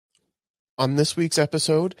On this week's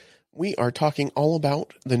episode, we are talking all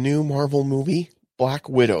about the new Marvel movie, Black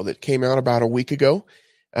Widow, that came out about a week ago.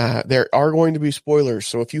 There are going to be spoilers,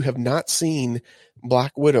 so if you have not seen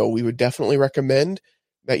Black Widow, we would definitely recommend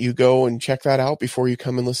that you go and check that out before you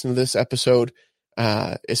come and listen to this episode,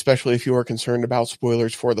 especially if you are concerned about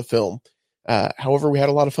spoilers for the film. However, we had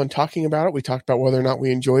a lot of fun talking about it. We talked about whether or not we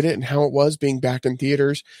enjoyed it and how it was being back in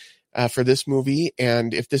theaters for this movie,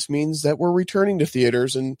 and if this means that we're returning to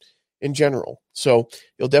theaters in general. So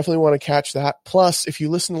you'll definitely want to catch that. Plus, if you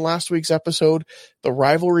listen to last week's episode, the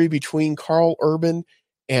rivalry between Karl Urban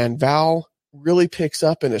and Val really picks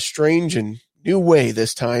up in a strange and new way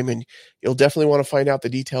this time, and you'll definitely want to find out the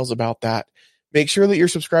details about that. Make sure that you're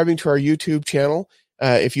subscribing to our YouTube channel.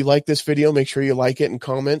 If you like this video, make sure you like it and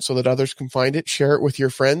comment so that others can find it. Share it with your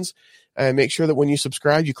friends. And make sure that when you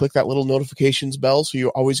subscribe, you click that little notifications bell so you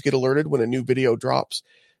always get alerted when a new video drops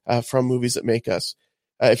from Movies That Make Us.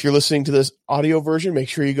 If you're listening to this audio version, make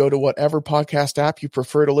sure you go to whatever podcast app you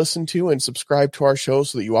prefer to listen to and subscribe to our show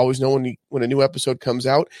so that you always know when a new episode comes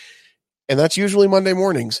out. And that's usually Monday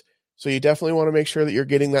mornings. So you definitely want to make sure that you're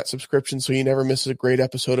getting that subscription so you never miss a great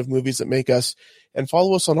episode of Movies That Make Us. And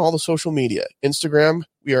follow us on all the social media. Instagram,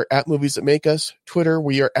 we are at Movies That Make Us. Twitter,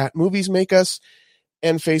 we are at Movies Make Us.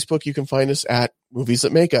 And Facebook, you can find us at Movies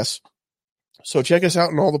That Make Us. So check us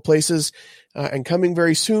out in all the places. And coming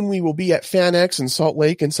very soon, we will be at FanX in Salt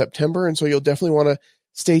Lake in September. And so you'll definitely want to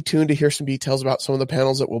stay tuned to hear some details about some of the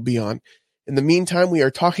panels that we'll be on. In the meantime, we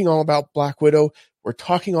are talking all about Black Widow. We're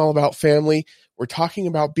talking all about family. We're talking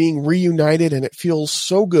about being reunited, and it feels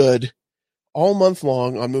so good all month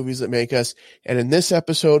long on Movies That Make Us. And in this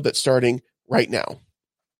episode that's starting right now.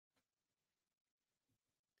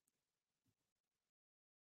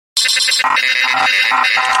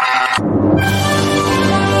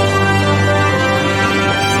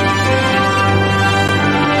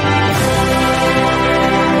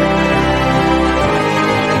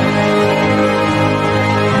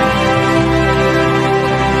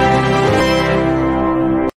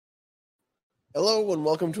 Hello and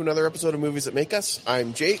welcome to another episode of Movies That Make Us.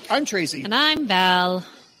 I'm Jake. I'm Tracy. And I'm Val.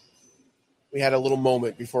 We had a little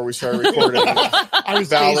moment before we started recording. I was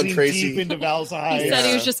Val and gazing Tracy deep into Val's eyes. He said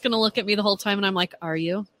he was just going to look at me the whole time, and I'm like, are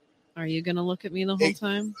you? Are you going to look at me the whole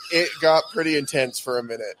time? It got pretty intense for a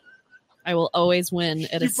minute. I will always win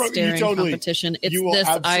at a staring competition. It's this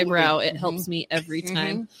eyebrow. It helps me every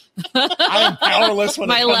time. I am powerless when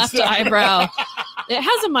my it comes left to eyebrow. It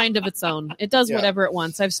has a mind of its own. It does Yeah. whatever it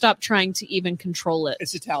wants. I've stopped trying to even control it.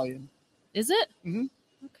 It's Italian. Is it? Mm-hmm.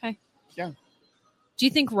 Okay. Yeah. Do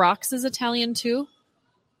you think Rox is Italian too?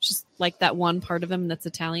 Just like that one part of him that's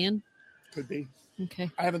Italian? Could be.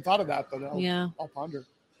 Okay. I haven't thought of that, but I'll ponder.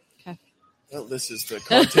 Well, this is the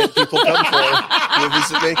content people come for. Movies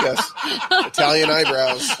That Make Us. Italian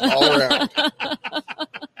eyebrows all around.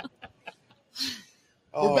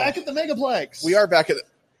 We're back at the Megaplex. We are back at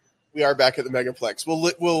the Megaplex.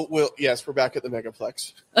 We'll yes, we're back at the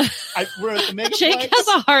Megaplex. We're at the Megaplex. Jake has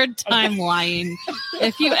a hard time lying.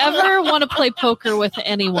 If you ever want to play poker with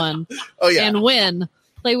anyone and win,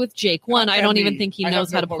 play with Jake. One, I don't even think he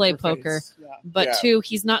knows how to play poker. Yeah. But two,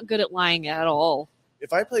 he's not good at lying at all.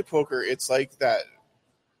 If I play poker, it's like that,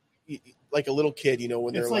 like a little kid,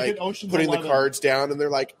 when they're like putting 11. The cards down and they're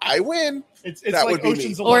like, I win. It's that like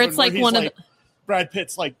Ocean's 11. Or it's like one of Brad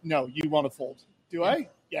Pitt's like, no, you want to fold. Do I?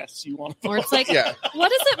 Yes, you want to fold. Or it's like, what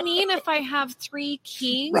does it mean if I have 3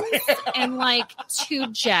 kings and like 2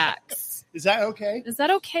 jacks? Is that okay? Is that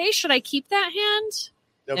okay? Should I keep that hand?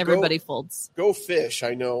 Now everybody folds. Go fish.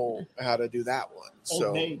 I know how to do that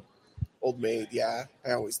one. Old Maid, yeah.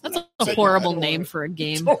 I always. That's a horrible name for a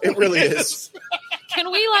game. It really is.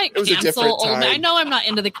 Can we cancel Old Maid? I know I'm not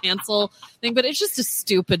into the cancel thing, but it's just a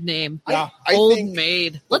stupid name. Yeah. Old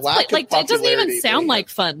Maid. Let's play. It doesn't even sound like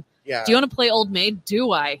fun. Yeah. Do you want to play Old Maid?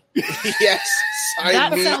 Do I? Yes.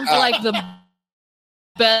 That sounds like the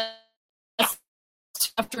best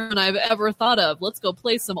afternoon I've ever thought of. Let's go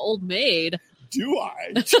play some Old Maid. Do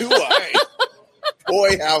I?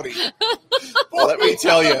 Boy, howdy. Well, let me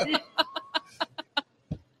tell you.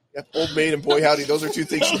 Yep, Old Maid and Boy Howdy, those are 2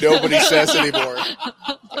 things nobody says anymore.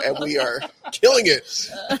 And we are killing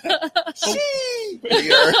it.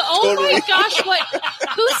 We are my gosh,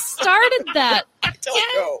 who started that? I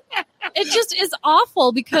don't know. It just is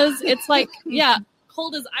awful because it's like,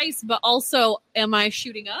 cold as ice, but also, am I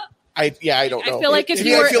shooting up? I don't know. I feel like if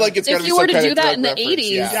you were to do that in the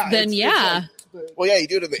 80s, then Well, yeah, you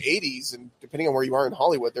do it in the 80s, and depending on where you are in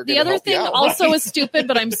Hollywood, they're going to help you out. The other thing also is stupid,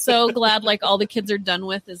 but I'm so glad like all the kids are done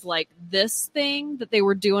with is like this thing that they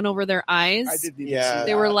were doing over their eyes. I didn't even see that.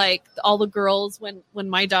 They were like all the girls when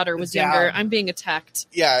my daughter was younger. I'm being attacked.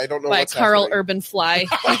 Yeah, I don't know by Carl Urban Fly.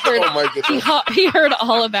 He heard, oh my goodness! He heard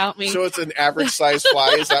all about me. So it's an average size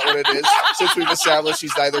fly. Is that what it is? Since we've established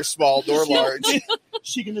she's neither small nor large,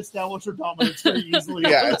 she can establish her dominance very easily.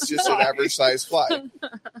 Yeah, it's just an average size fly.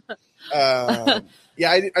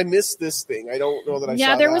 Yeah, I missed this thing. I don't know that I saw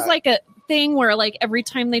Yeah, there that. was like a thing where like every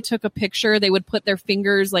time they took a picture, they would put their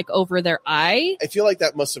fingers like over their eye. I feel like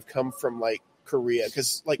that must have come from like Korea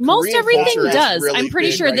because like most Korean everything does. Really I'm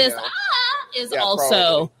pretty sure right this now. Is also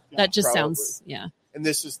also that just probably. sounds And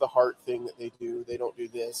this is the heart thing that they do. They don't do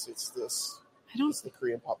this. It's this. It's the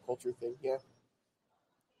Korean pop culture thing. Yeah.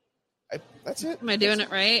 That's it. Am I doing it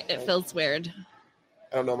right? It feels weird.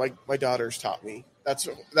 I don't know. My daughters taught me. That's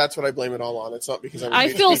what I blame it all on. It's not because I'm.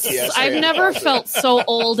 I've never felt so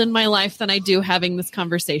old in my life than I do having this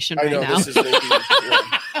conversation right now. This is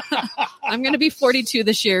I'm going to be 42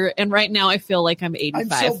 this year, and right now I feel like I'm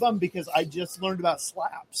 85. I'm so bummed because I just learned about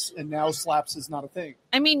slaps, and now slaps is not a thing.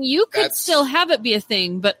 I mean, you could still have it be a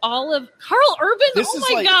thing, but all of Carl Urban. Oh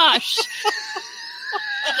my gosh.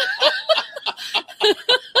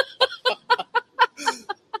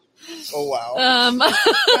 Oh wow!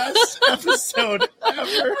 Best episode ever.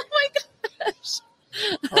 Oh my gosh!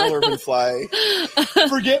 Carl Urban Fly.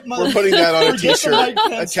 We're putting that on a T-shirt.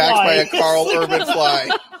 Attacked by a Carl Urban Fly.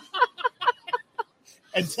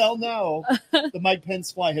 Until now, the Mike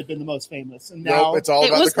Pence fly had been the most famous, and now it's all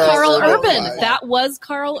about the Carl Urban. Fly. That was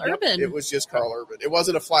Carl Urban. It was just Carl Urban. It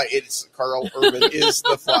wasn't a fly. It's Carl Urban is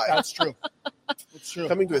the fly. That's true. It's true.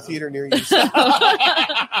 Coming to a theater near you.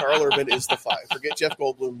 Carl Urban is the fly. Forget Jeff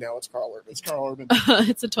Goldblum. Now it's Carl Urban. It's Carl Urban.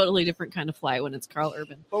 It's a totally different kind of fly when it's Carl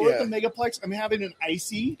Urban. But with the Megaplex, I'm having an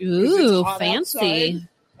icy. Ooh, fancy. Outside.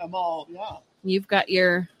 I'm all You've got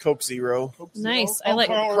your Coke Zero. Nice. I like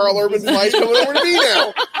Carl Urban fly coming over to me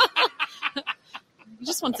now. He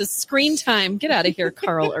just wants his screen time. Get out of here,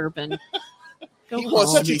 Carl Urban. He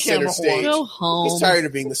wants to be center stage. Go home. He's tired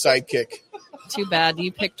of being the sidekick. Too bad.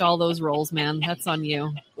 You picked all those roles, man. That's on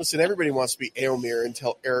you. Listen, everybody wants to be Éomer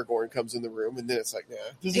until Aragorn comes in the room, and then it's like, nah.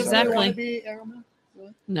 Does everybody want to be Éomer?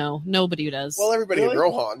 Really? No, nobody does. Well, everybody in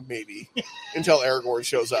Rohan, maybe, until Aragorn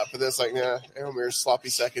shows up. And then it's like, nah, Éomer's sloppy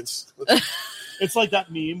seconds. It's like that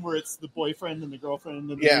meme where it's the boyfriend and the girlfriend and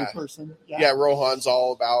the new person. Yeah, Rohan's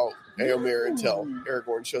all about Éomer until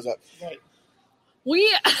Aragorn shows up. Right. We're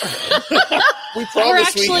promise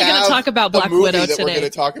actually going to talk about Black Widow today. We're going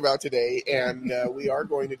to talk about today, and we are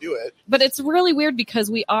going to do it. But it's really weird because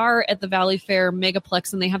we are at the Valley Fair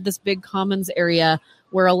Megaplex, and they have this big commons area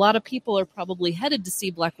where a lot of people are probably headed to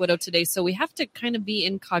see Black Widow today. So we have to kind of be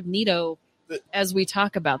incognito as we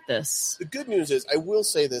talk about this. The good news is, I will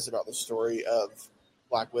say this about the story of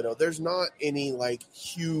Black Widow. There's not any like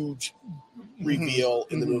huge reveal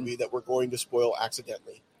in the movie that we're going to spoil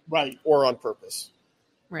accidentally. Right. Or on purpose.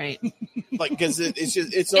 Right. Like, because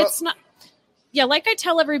it's not. Yeah, like I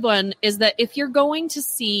tell everyone, is that if you're going to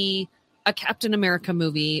see a Captain America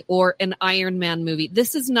movie or an Iron Man movie,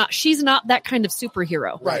 she's not that kind of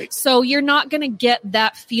superhero. Right. So you're not going to get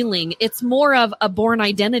that feeling. It's more of a Bourne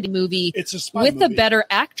Identity movie it's a spy with movie. a better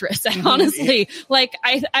actress, honestly. Like,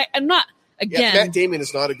 I'm not. Again, Matt Damon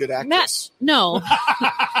is not a good actress.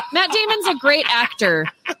 Matt Damon's a great actor,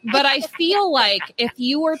 but I feel like if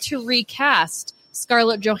you were to recast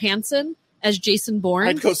Scarlett Johansson as Jason Bourne,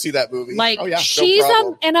 I'd go see that movie. Like, she's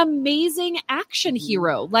an amazing action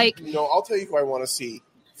hero. Like, I'll tell you who I want to see: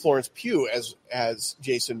 Florence Pugh as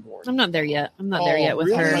Jason Bourne. I'm not there yet. I'm not there yet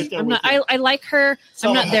with her. Right I'm not. I like her.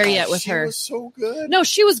 I'm not there yet with her. She was so good. No,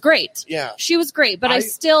 she was great. Yeah, she was great. But I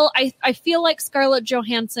feel like Scarlett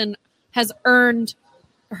Johansson has earned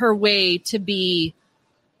her way to be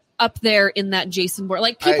up there in that Jason Bourne.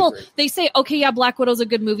 Like, people, they say, okay, yeah, Black Widow's a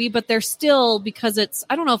good movie, but they're still, because it's,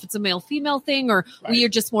 I don't know if it's a male-female thing or we are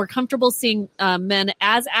just more comfortable seeing men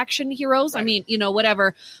as action heroes. Right. I mean,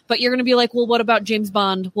 whatever. But you're going to be like, well, what about James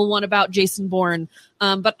Bond? Well, what about Jason Bourne?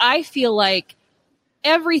 But I feel like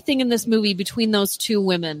everything in this movie between those two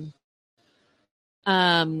women,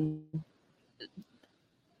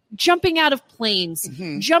 jumping out of planes,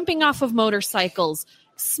 jumping off of motorcycles,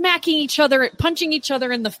 smacking each other, punching each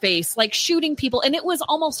other in the face, like shooting people. And it was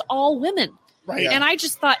almost all women. Right. And I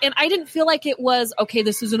just thought, and I didn't feel like it was, okay,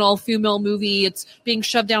 this is an all-female movie. It's being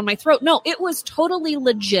shoved down my throat. No, it was totally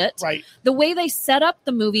legit. Right. The way they set up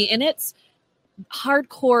the movie, and it's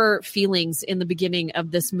hardcore feelings in the beginning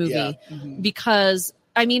of this movie. Because,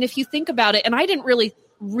 I mean, if you think about it, and I didn't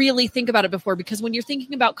really think about it before, because when you're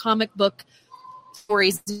thinking about comic book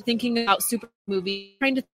stories, thinking about super movies,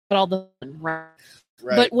 trying to think about all the fun, right?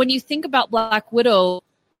 Right. But when you think about Black Widow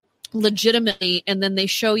legitimately, and then they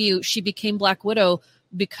show you she became Black Widow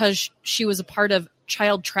because she was a part of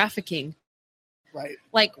child trafficking. Right.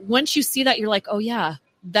 Like once you see that, you're like, oh yeah,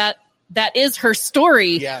 that is her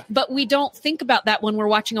story. Yeah. But we don't think about that when we're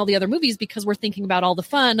watching all the other movies because we're thinking about all the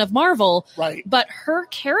fun of Marvel. Right. But her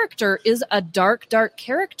character is a dark, dark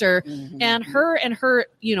character. Mhm. And her,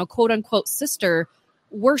 quote unquote sister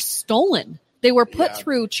were stolen. They were put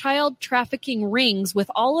through child trafficking rings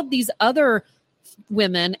with all of these other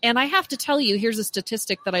women. And I have to tell you, here's a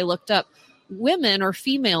statistic that I looked up. Women or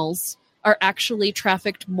females are actually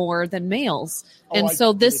trafficked more than males. And I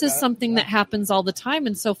so this believe is that. something that happens all the time.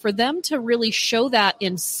 And so for them to really show that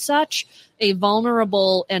in such a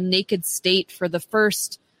vulnerable and naked state for the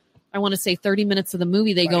first, I want to say 30 minutes of the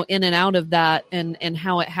movie, they go in and out of that and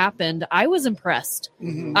how it happened. I was impressed.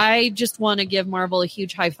 Mhm. I just want to give Marvel a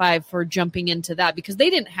huge high five for jumping into that because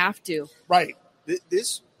they didn't have to. Right.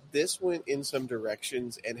 This went in some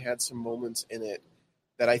directions and had some moments in it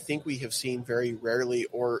that I think we have seen very rarely,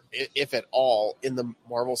 or if at all, in the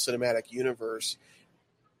Marvel Cinematic Universe,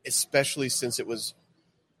 especially since it was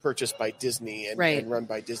purchased by Disney and run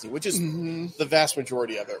by Disney, which is the vast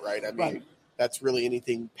majority of it, right? I mean, that's really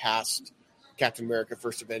anything past Captain America: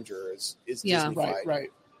 First Avenger is Disney-fied. Right.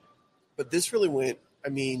 But this really went, I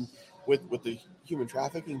mean, with the human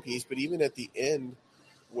trafficking piece, but even at the end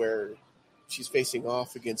where she's facing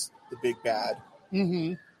off against the big bad,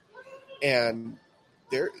 and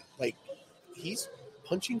they're like, he's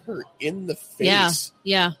punching her in the face.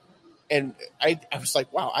 Yeah. And I was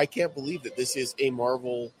like, wow, I can't believe that this is a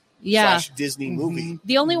Marvel / Disney movie.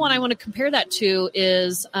 The only one I want to compare that to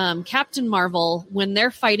is Captain Marvel when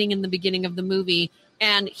they're fighting in the beginning of the movie.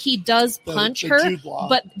 And he does punch her,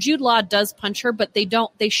 but Jude Law does punch her, but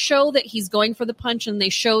they show that he's going for the punch and they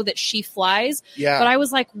show that she flies. Yeah. But I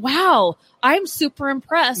was like, wow, I'm super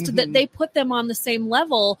impressed that they put them on the same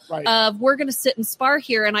level of we're going to sit and spar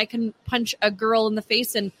here and I can punch a girl in the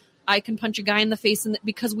face and I can punch a guy in the face and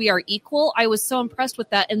because we are equal. I was so impressed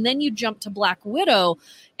with that. And then you jump to Black Widow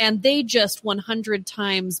and they just 100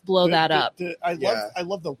 times blow that up. I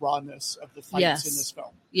love the rawness of the fights in this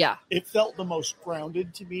film. Yeah. It felt the most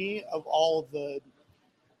grounded to me of all of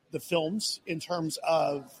the films in terms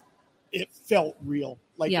of it felt real.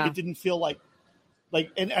 Like it didn't feel like,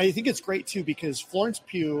 and I think it's great too, because Florence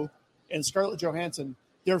Pugh and Scarlett Johansson,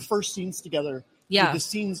 their first scenes together, were the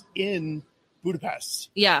scenes in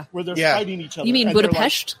Budapest. Yeah. Where they're fighting each other. You mean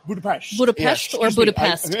Budapest? Budapest. Budapest or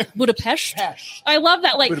Budapest? Budapest. I love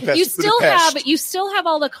that. Like Budapest, you still have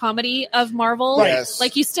all the comedy of Marvel. Right. Yes.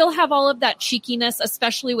 Like you still have all of that cheekiness,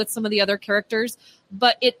 especially with some of the other characters,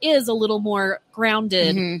 but it is a little more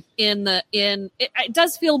grounded it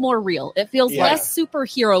does feel more real. It feels less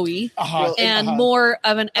superhero-y and more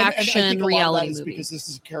of an action and I think reality is movie. because this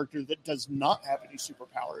is a character that does not have any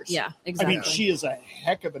superpowers. Yeah, exactly. I mean, she is a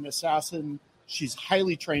heck of an assassin. She's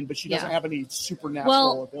highly trained, but she doesn't have any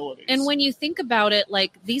supernatural abilities. And when you think about it,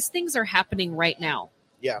 like these things are happening right now.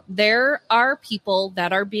 Yeah. There are people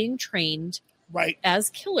that are being trained as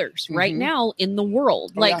killers right now in the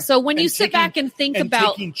world. So when you sit back and think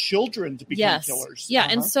about taking children to become killers. Yeah.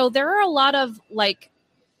 And so there are a lot of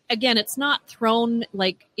again, it's not thrown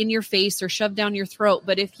in your face or shoved down your throat.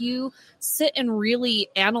 But if you sit and really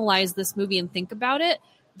analyze this movie and think about it,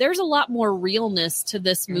 there's a lot more realness to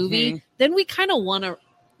this movie than we kind of want to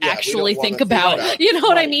actually think about. You know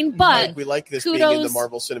what I mean? But we like this being in the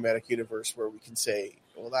Marvel Cinematic Universe where we can say,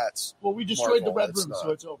 well, we destroyed Marvel, the Red Room,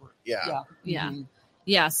 so it's over.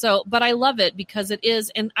 Yeah. So, but I love it because it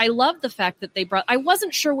is, and I love the fact that I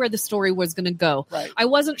wasn't sure where the story was going to go. Right. I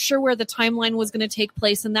wasn't sure where the timeline was going to take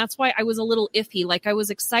place. And that's why I was a little iffy. Like I was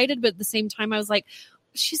excited, but at the same time I was like,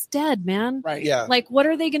 she's dead, man. Right. Yeah. Like, what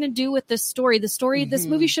are they going to do with this story? The story, this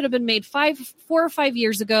movie should have been made 4 or 5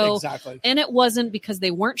 years ago. Exactly. And it wasn't because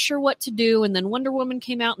they weren't sure what to do. And then Wonder Woman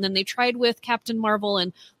came out and then they tried with Captain Marvel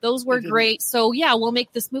and those were great. So yeah, we'll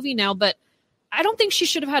make this movie now. But I don't think she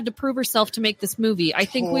should have had to prove herself to make this movie. I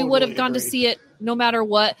think we would have gone to see it no matter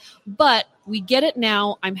what, but we get it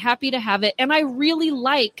now. I'm happy to have it. And I really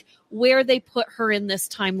like where they put her in this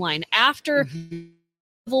timeline after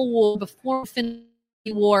Civil War, before Infinity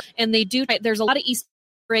War, and there's a lot of Easter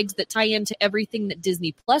eggs that tie into everything that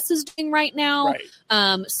Disney Plus is doing right now.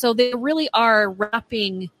 So they really are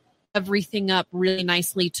wrapping everything up really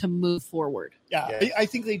nicely to move forward. I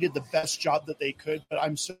think they did the best job that they could, but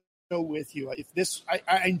I'm so with you. If this,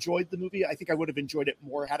 I enjoyed the movie. I think I would have enjoyed it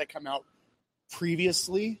more had it come out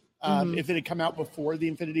previously. If it had come out before the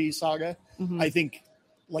Infinity Saga, I think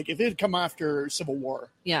if it had come after Civil War,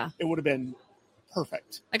 it would have been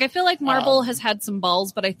perfect. Like, I feel like Marvel has had some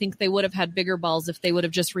balls, but I think they would have had bigger balls if they would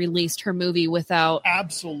have just released her movie without.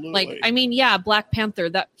 Absolutely. Like, I mean, yeah, Black Panther,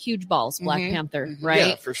 that huge balls, Black Panther, right?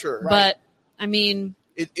 Yeah, for sure. But I mean,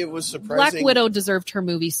 it was surprising. Black Widow deserved her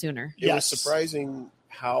movie sooner. It was surprising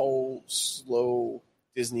how slow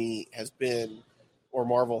Disney has been, or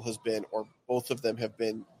Marvel has been, or both of them have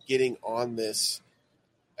been getting on this,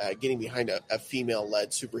 getting behind a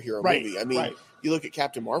female-led superhero movie. I mean, you look at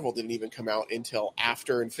Captain Marvel, didn't even come out until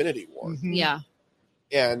after Infinity War. Yeah.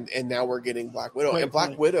 And now we're getting Black Widow. And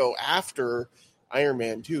Black Widow, after Iron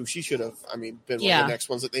Man 2, she should have, been one of the next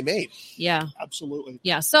ones that they made. Yeah. Absolutely.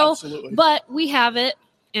 Yeah. So, but we have it,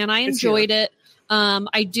 and I enjoyed it.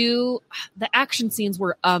 The action scenes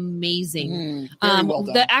were amazing. Very well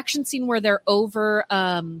done. The action scene where they're over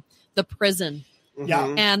the prison.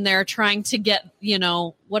 Yeah. And they're trying to get,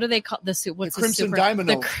 what do they call the suit? What's the Crimson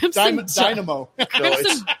Dynamo? The Crimson Dynamo. No,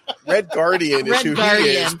 it's Red Guardian is who he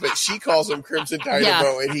is, but she calls him Crimson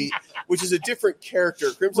Dynamo, and which is a different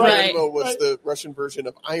character. Crimson Dynamo was the Russian version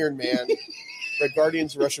of Iron Man. Red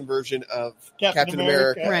Guardian's the Russian version of Captain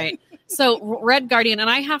America. Right. So Red Guardian, and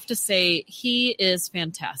I have to say, he is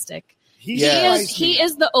fantastic. He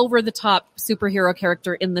is the over-the-top superhero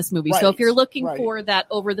character in this movie. So if you're looking for that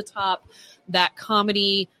over-the-top, that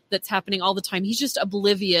comedy that's happening all the time, he's just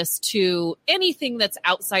oblivious to anything that's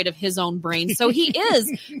outside of his own brain. So he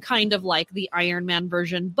is kind of like the Iron Man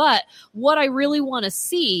version. But what I really want to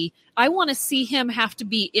see, I want to see him have to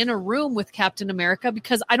be in a room with Captain America,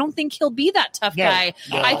 because I don't think he'll be that tough guy.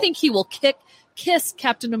 No. I think he will kiss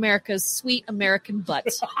Captain America's sweet American butt.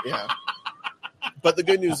 Yeah. But the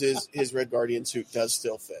good news is his Red Guardian suit does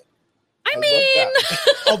still fit. I mean,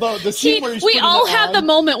 although the scene where we all had the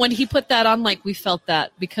moment when he put that on, like we felt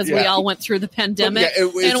that because we all went through the pandemic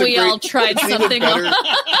and we all tried something.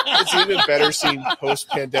 It's even better scene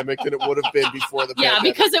post-pandemic than it would have been before the pandemic.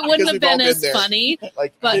 Yeah, because it wouldn't have been as funny.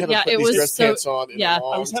 Like, but it was dress pants on in a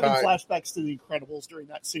long I was having time. flashbacks to the Incredibles during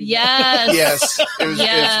that scene. Yes, it was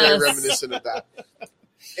very reminiscent of that.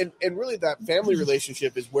 And really, that family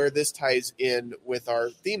relationship is where this ties in with our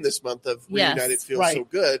theme this month of Reunited Feels So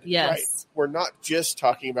Good. Yes. We're not just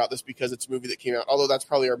talking about this because it's a movie that came out, although that's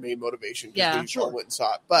probably our main motivation because we went and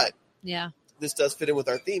saw it. But this does fit in with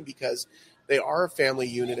our theme because they are a family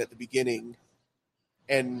unit at the beginning,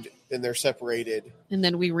 and then they're separated. And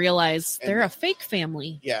then we realize they're a fake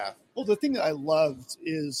family. Yeah. Well, the thing that I loved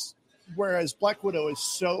is whereas Black Widow is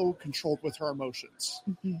so controlled with her emotions,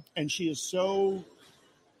 and she is so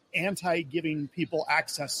anti-giving people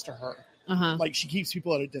access to her. Like, she keeps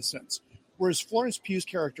people at a distance. Whereas Florence Pugh's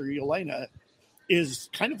character, Yelena, is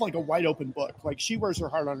kind of like a wide open book. Like, she wears her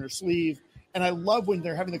heart on her sleeve. And I love when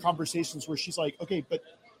they're having the conversations where she's like, okay, but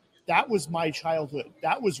that was my childhood.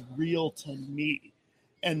 That was real to me.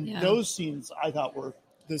 And those scenes I thought were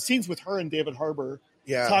the scenes with her and David Harbour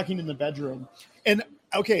talking in the bedroom. And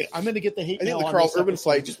okay, I'm going to get the hate mail. I think the Carl Urban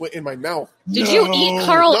flight just went in my mouth. Did you eat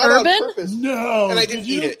Carl Urban? No. And I didn't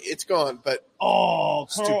eat it. It's gone, but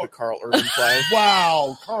stupid Carl Urban fly.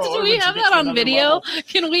 Wow. Carl Do we have that on video?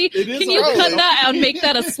 Can you cut that and make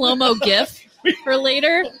that a slow-mo gif for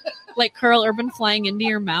later? Like Carl Urban flying into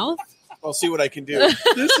your mouth? I'll see what I can do.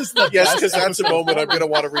 This is the because that's a moment I'm going to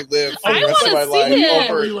want to relive for the rest of my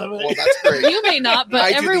life. Well, that's great. You may not,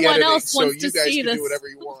 but everyone else wants to see this. So you guys can do whatever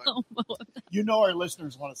you want. You know our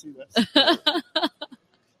listeners want to see this.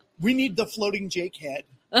 We need the floating Jake head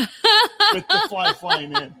with the fly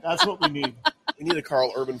flying in. That's what we need. We need a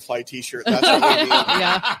Carl Urban fly T-shirt. That's what we need.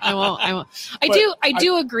 Yeah, I won't. I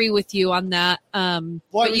do agree with you on that.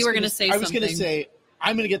 But you were going to say something. I was going to say,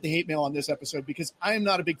 I'm going to get the hate mail on this episode because I am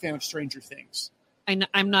not a big fan of Stranger Things.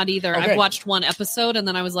 I'm not either. Okay. I've watched one episode and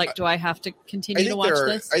then I was like, do I have to continue to watch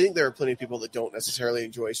this? I think there are plenty of people that don't necessarily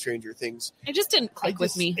enjoy Stranger Things. It just didn't click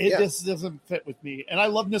with me. It just doesn't fit with me. And I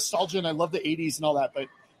love nostalgia and I love the 80s and all that.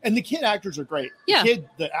 And the kid actors are great. Yeah.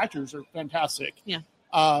 The actors are fantastic. Yeah.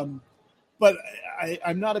 But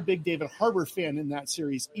I'm not a big David Harbour fan in that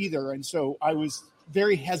series either. And so I was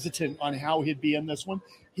very hesitant on how he'd be in this one.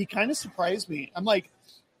 He kind of surprised me. I'm like,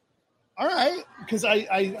 all right, because I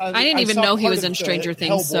didn't even know he was in Stranger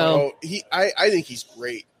Things. So I think he's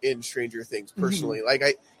great in Stranger Things personally. Mm-hmm.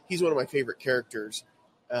 Like he's one of my favorite characters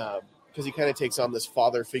because he kind of takes on this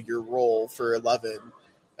father figure role for Eleven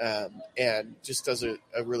and just does a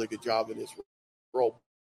really good job in his role.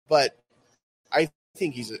 But I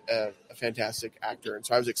think he's a fantastic actor, and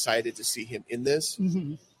so I was excited to see him in this,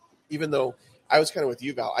 even though. I was kind of with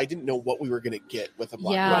you, Val. I didn't know what we were going to get with a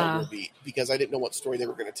Black Widow movie because I didn't know what story they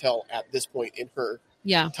were going to tell at this point in her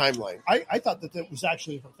timeline. I thought that was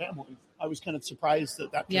actually her family. I was kind of surprised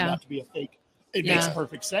that turned out to be a fake It makes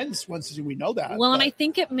perfect sense once we know that. Well, and I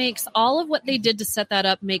think it makes all of what they did to set that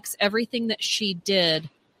up makes everything that she did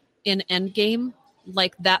in Endgame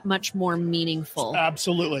like that much more meaningful.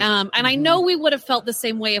 Absolutely. And I know we would have felt the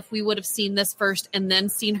same way if we would have seen this first and then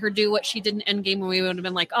seen her do what she did in Endgame, where we would have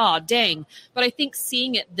been like, oh, dang. But I think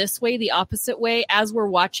seeing it this way, the opposite way, as we're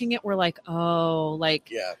watching it, we're like, oh, like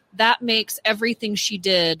that makes everything she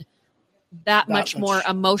did that much more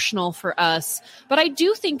emotional for us. But I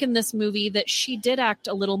do think in this movie that she did act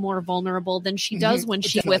a little more vulnerable than she does when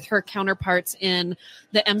she's with her counterparts in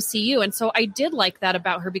the MCU. And so I did like that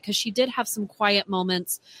about her, because she did have some quiet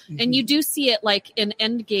moments. And you do see it like in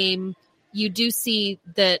Endgame, you do see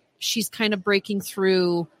that she's kind of breaking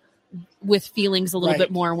through with feelings a little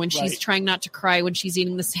bit more when she's trying not to cry when she's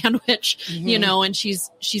eating the sandwich, you know, and she's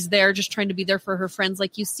there just trying to be there for her friends.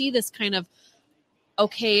 Like, you see this kind of,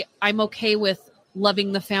 okay, I'm okay with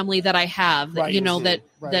loving the family that I have, that, you know,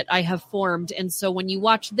 that I have formed. And so when you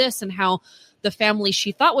watch this and how the family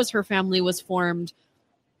she thought was her family was formed,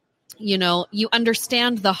 you know, you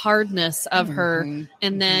understand the hardness of her,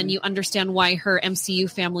 and then you understand why her MCU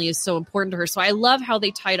family is so important to her. So I love how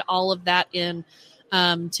they tied all of that in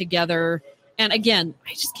together. And again,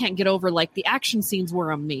 I just can't get over, like, the action scenes were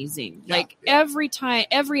amazing. Every time,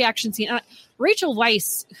 every action scene. Rachel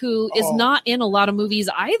Weisz, who is not in a lot of movies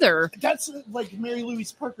either. That's like Mary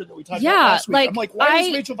Louise Parker that we talked about last week. I'm like, why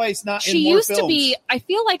is Rachel Weisz not in more films? She used to be, I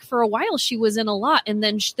feel like for a while she was in a lot, and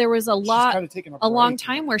then there was a long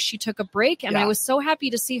time where she took a break, and I was so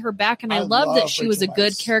happy to see her back, and I love that she was a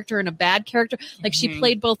good character and a bad character. Like, she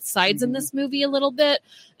played both sides in this movie a little bit,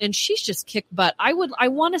 and she's just kicked butt. I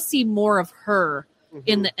want to see more of her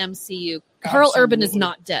in the MCU. Karl Urban is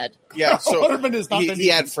not dead. Yeah, so Urban is not he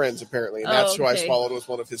had friends, apparently, and that's who I swallowed was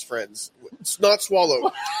one of his friends. It's not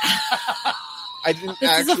swallow. I didn't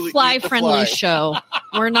this is a fly-friendly show.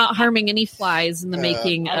 We're not harming any flies in the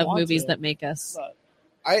making of movies that make us.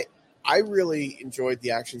 I really enjoyed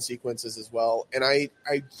the action sequences as well, and I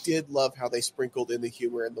did love how they sprinkled in the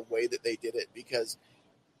humor and the way that they did it, because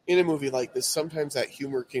in a movie like this, sometimes that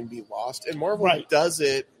humor can be lost, and Marvel does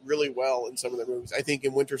it really well in some of their movies. I think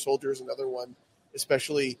in Winter Soldier is another one,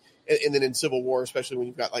 especially, and then in Civil War, especially when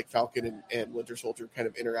you've got like Falcon and Winter Soldier kind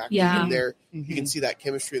of interacting in there, you can see that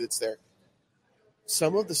chemistry that's there.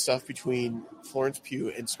 Some of the stuff between Florence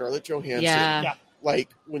Pugh and Scarlett Johansson, like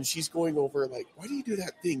when she's going over, like, why do you do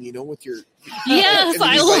that thing, you know, with your... Yes,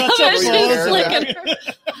 I love it. She's flicking her.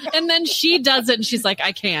 And then she does it, and she's like,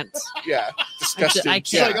 I can't. Yeah, disgusting. I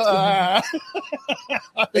can't.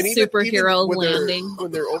 Like, the superhero landing.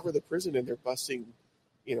 When they're over the prison and they're busting,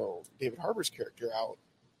 you know, David Harbour's character out,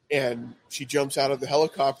 and she jumps out of the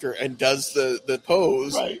helicopter and does the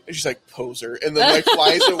pose, and she's like, poser, and then like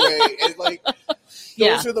flies away, and like...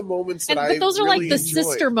 Those are the moments that I those are really like the enjoy.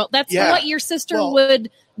 sister That's what your sister would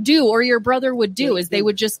do, or your brother would do, is they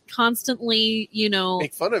would just constantly, you know,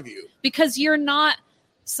 make fun of you, because you're not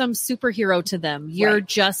some superhero to them. You're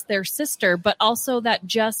just their sister, but also that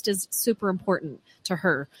just is super important to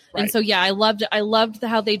her. And so, I loved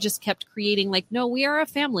how they just kept creating, like, no, we are a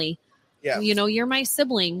family. Yeah. You know, you're my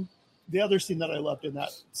sibling. The other scene that I loved in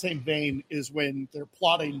that same vein is when they're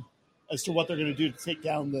plotting as to what they're going to do to take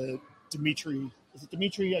down the Dmitry. Is it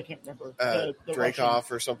Dmitry? I can't remember. The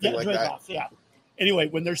Dreykov or something like that. Yeah. Anyway,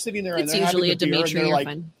 when they're sitting there, it's and they're usually having a Dmitry. You're like,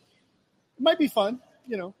 it might be fun.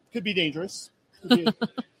 You know, could be dangerous. Could be,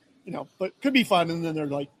 you know, but could be fun. And then they're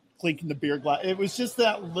like clinking the beer glass. It was just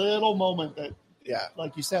that little moment that,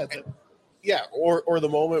 like you said, or the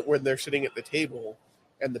moment when they're sitting at the table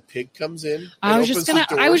and the pig comes in. I was just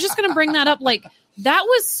gonna bring that up. Like, that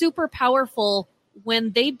was super powerful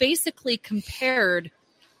when they basically compared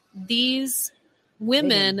these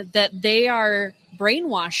women that they are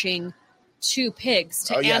brainwashing to pigs,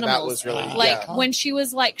 to animals. That was really, when she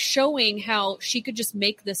was like showing how she could just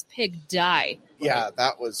make this pig die. Yeah,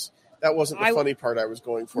 that wasn't the funny part I was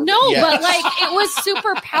going for. No, but like, it was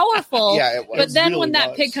super powerful. Yeah, it was. But then when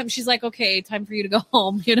that pig comes, she's like, okay, time for you to go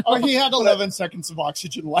home. You know? Oh, he had 11 seconds of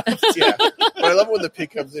oxygen left. Yeah. But I love when the pig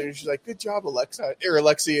comes in and she's like, good job,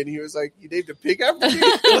 Alexi. And he was like, you named a pig after me?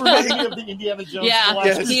 Of the Indiana Jones.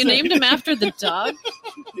 Yeah. You named him after the dog?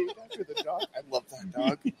 Named after the dog? I love that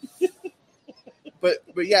dog.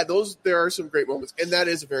 But yeah, there are some great moments, and that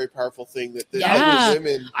is a very powerful thing that the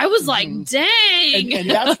women. I was like, dang, and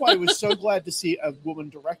that's why I was so glad to see a woman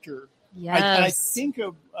director. Yes, I think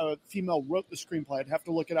a female wrote the screenplay. I'd have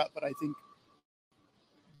to look it up, but I think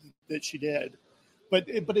that she did. But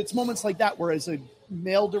it's moments like that where, as a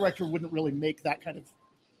male director, wouldn't really make that kind of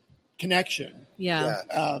connection. Yeah.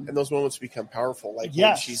 And those moments become powerful, like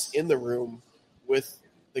when she's in the room with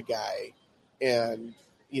the guy, and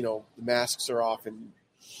the masks are off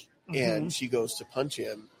and she goes to punch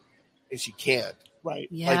him and she can't. Right.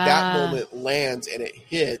 Yeah. Like that moment lands and it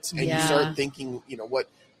hits and you start thinking,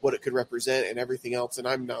 what it could represent and everything else. And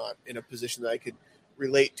I'm not in a position that I could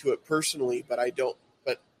relate to it personally, but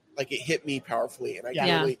it hit me powerfully and I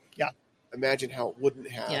can really imagine how it wouldn't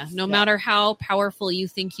have. Yeah. No matter how powerful you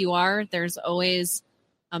think you are, there's always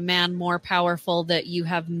a man more powerful that you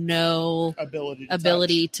have no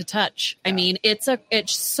ability to touch. Yeah. I mean, it's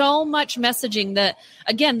so much messaging that,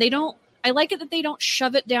 again, I like it that they don't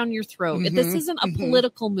shove it down your throat. Mm-hmm, this isn't a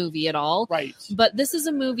political movie at all. Right. But this is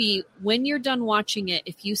a movie, when you're done watching it,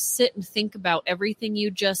 if you sit and think about everything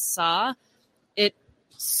you just saw, it's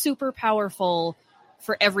super powerful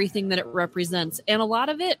for everything that it represents. And a lot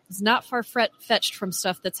of it is not far-fetched from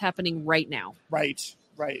stuff that's happening right now. Right.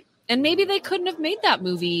 And maybe they couldn't have made that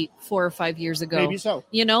movie 4 or 5 years ago. Maybe so.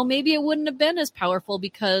 Maybe it wouldn't have been as powerful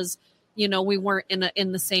because, we weren't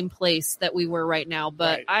in the same place that we were right now.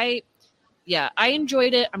 But I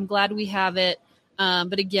enjoyed it. I'm glad we have it.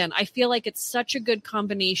 But again, I feel like it's such a good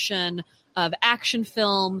combination of action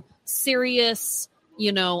film, serious,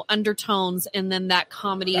 undertones, and then that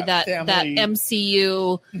comedy, that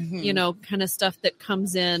MCU, kind of stuff that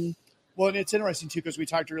comes in. Well, and it's interesting too, because we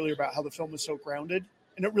talked earlier about how the film is so grounded,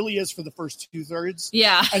 and it really is for the first 2/3.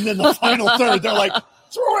 Yeah. And then the final third, they're like,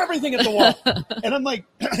 throw everything at the wall. And I'm like,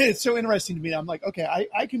 it's so interesting to me. I'm like, okay,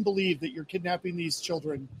 I can believe that you're kidnapping these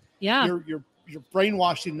children. Yeah. You're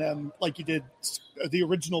brainwashing them like you did the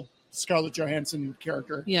original Scarlett Johansson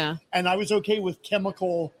character. Yeah. And I was okay with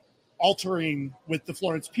chemical altering with the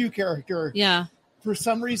Florence Pugh character. Yeah. For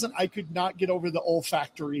some reason, I could not get over the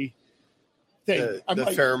olfactory thing. The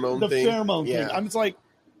pheromone thing. The pheromone thing. I'm just like,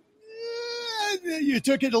 you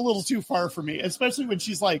took it a little too far for me, especially when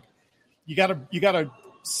she's like, you gotta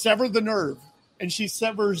sever the nerve. And she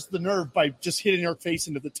severs the nerve by just hitting her face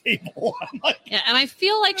into the table. I'm like, yeah, and I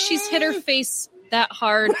feel like she's hit her face that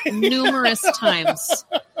hard numerous times.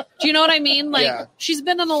 Do you know what I mean? Like, she's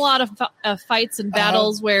been in a lot of fights and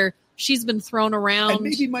battles where she's been thrown around. And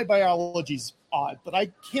maybe my biology's odd, but I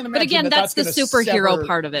can't imagine. But again, that's the superhero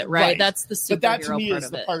part of it, right? That's the superhero part of it. But that to me is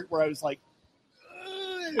the part where I was like,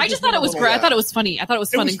 I just thought it was great. I thought it was funny. I thought it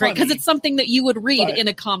was fun and great because it's something that you would read in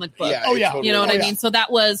a comic book. Yeah, totally. You know what I mean? So that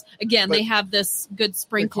was, again, they have this good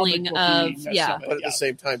sprinkling of, But at the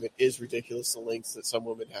same time, it is ridiculous the lengths that some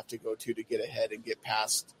women have to go to get ahead and get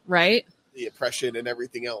past the oppression and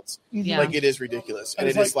everything else. Yeah. Like, it is ridiculous. And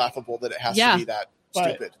it is laughable that it has to be that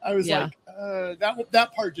stupid. I was like,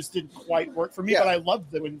 that part just didn't quite work for me, but I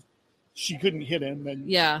loved that when she couldn't hit him.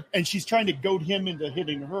 And she's trying to goad him into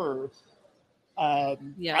hitting her.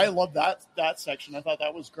 I love that section. I thought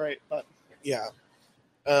that was great. But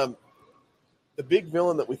the big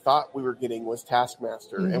villain that we thought we were getting was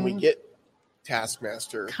Taskmaster, and we get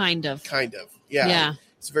Taskmaster kind of. Yeah.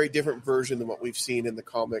 It's a very different version than what we've seen in the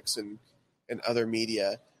comics and other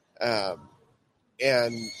media. And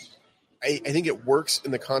I think it works in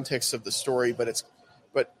the context of the story, but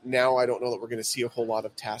now I don't know that we're going to see a whole lot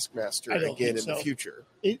of Taskmaster again in the future.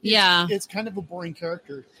 It's kind of a boring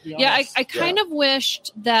character, to be honest. I kind of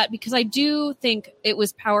wished that, because I do think it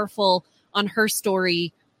was powerful on her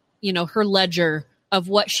story, her ledger of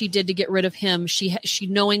what she did to get rid of him. She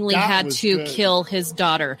knowingly had to kill his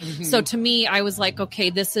daughter. Mm-hmm. So to me, I was like,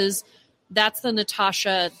 okay, that's the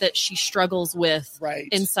Natasha that she struggles with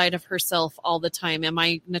inside of herself all the time. Am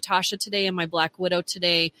I Natasha today? Am I Black Widow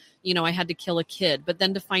today? I had to kill a kid. But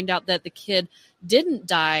then to find out that the kid didn't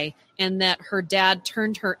die and that her dad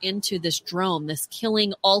turned her into this drone, this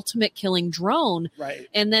ultimate killing drone. Right.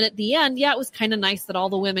 And then at the end, it was kind of nice that all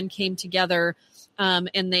the women came together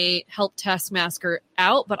and they helped Taskmaster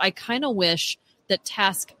out. But I kind of wish that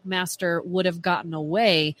Taskmaster would have gotten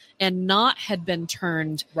away and not had been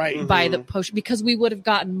turned by the potion, because we would have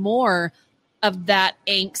gotten more of that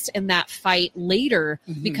angst and that fight later,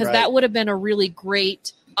 because that would have been a really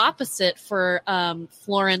great opposite for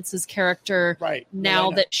Florence's character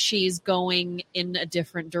now that she's going in a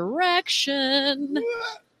different direction.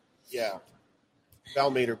 Yeah. Val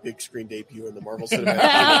made her big screen debut in the Marvel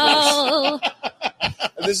Cinematic Universe.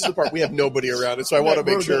 And this is the part we have nobody around it, so I want to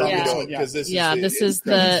make sure we know it, because this is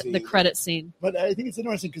the credit scene. But I think it's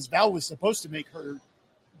interesting because Val was supposed to make her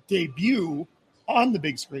debut on the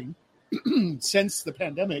big screen since the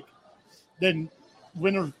pandemic. Then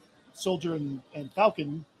Winter Soldier and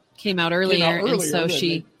Falcon came out earlier, and so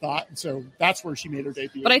she thought, so that's where she made her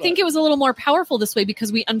debut. But I think it was a little more powerful this way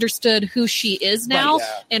because we understood who she is now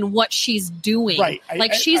and what she's doing. Right.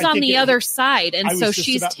 She's on the other side, and so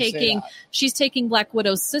she's taking Black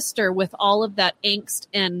Widow's sister with all of that angst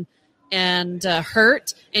and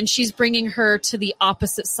hurt, and she's bringing her to the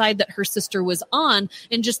opposite side that her sister was on.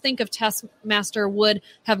 And just think if Taskmaster would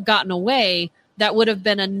have gotten away, that would have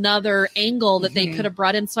been another angle that they could have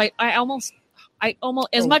brought in. So I almost,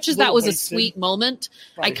 as much as that was a sweet moment,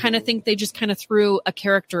 I kind of think they just kind of threw a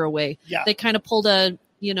character away. Yeah. They kind of pulled a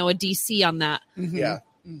DC on that. Yeah.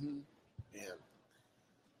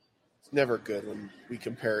 Never good when we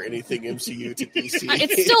compare anything MCU to DC.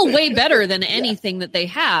 It's still way better than anything that they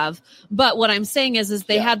have. But what I'm saying is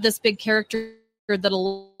they had this big character that a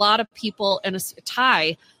lot of people, and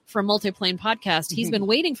Ty from Multiplane Podcast, he's been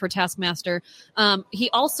waiting for Taskmaster. He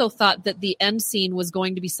also thought that the end scene was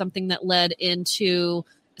going to be something that led into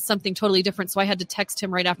something totally different. So I had to text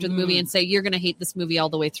him right after the movie and say, you're going to hate this movie all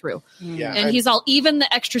the way through. Yeah. And he's all, even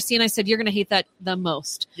the extra scene, I said, you're going to hate that the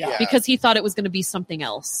most. Yeah. Because he thought it was going to be something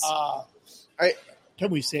else. Can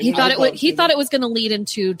we say he thought it was going to lead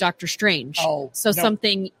into Doctor Strange.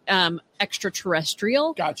 Something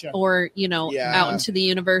extraterrestrial. Gotcha. Or, out into the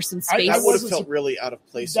universe and space. I would have felt really out of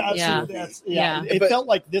place. It felt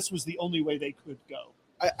like this was the only way they could go.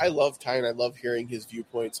 I love Ty, and I love hearing his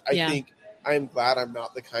viewpoints. I think I'm glad I'm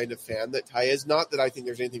not the kind of fan that Ty is. Not that I think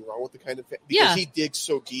there's anything wrong with the kind of fan, because he digs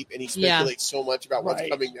so deep and he speculates so much about what's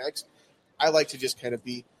coming next. I like to just kind of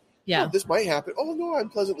be, this might happen. Oh no, I'm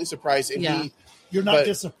pleasantly surprised. And you're not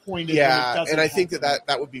disappointed. Yeah, and I think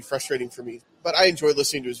that would be frustrating for me. But I enjoy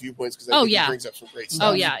listening to his viewpoints because I think he brings up some great stuff.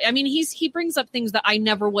 Oh yeah, I mean he brings up things that I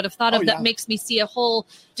never would have thought of. That makes me see a whole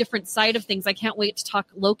different side of things. I can't wait to talk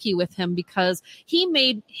Loki with him because he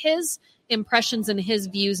made his impressions and his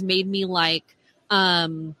views made me like,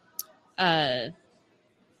 oh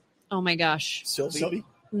my gosh, Sylvie?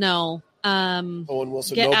 No. Owen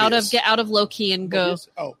Wilson. Get out of Loki and go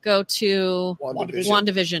to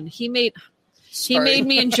WandaVision. He made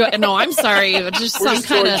me enjoy. No, I'm sorry. There's some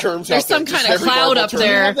kind of cloud up there. Do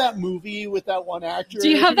you have that movie with that one actor? Do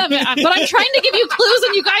you have that? But I'm trying to give you clues,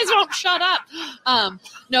 and you guys won't shut up.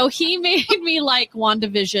 No, he made me like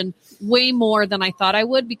WandaVision way more than I thought I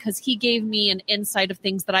would because he gave me an insight of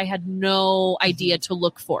things that I had no idea to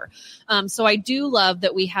look for. So I do love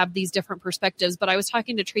that we have these different perspectives. But I was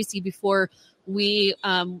talking to Tracy before we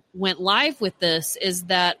went live with this, is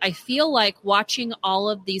that I feel like watching all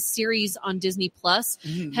of these series on Disney Plus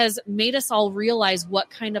has made us all realize what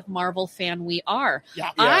kind of Marvel fan we are.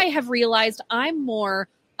 I have realized I'm more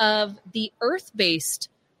of the Earth-based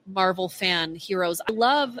Marvel fan heroes. I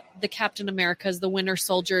love the Captain Americas, the Winter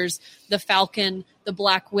Soldiers, the Falcon, the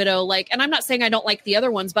Black Widow. And I'm not saying I don't like the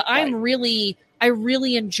other ones, but I really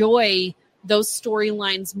enjoy those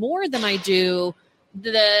storylines more than I do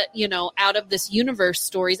the out of this universe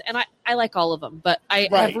stories, and I like all of them, but I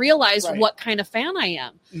have realized what kind of fan I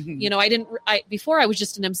am. Before I was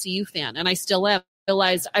just an MCU fan, and I still am.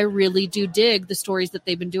 Realized I really do dig the stories that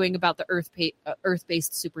they've been doing about the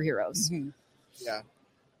Earth-based superheroes. Yeah,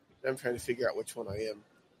 I'm trying to figure out which one I am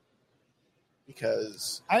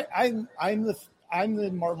because I'm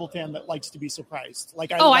the Marvel fan that likes to be surprised.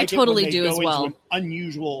 I totally do as well. Into an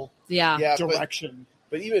unusual direction,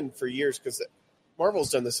 but even for years because.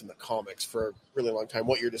 Marvel's done this in the comics for a really long time.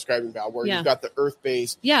 What you're describing, Val, where you've got the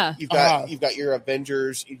Earth-based, you've got your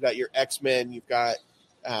Avengers, you've got your X-Men, you've got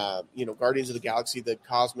Guardians of the Galaxy, the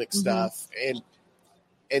cosmic stuff,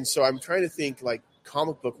 and so I'm trying to think like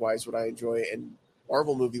comic book wise what I enjoy and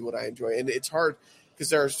Marvel movie what I enjoy, and it's hard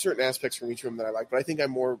because there are certain aspects from each of them that I like, but I think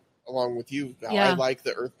I'm more along with you, Val. I like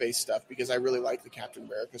the Earth-based stuff because I really like the Captain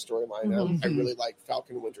America storyline. I really like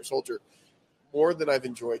Falcon and Winter Soldier. More than I've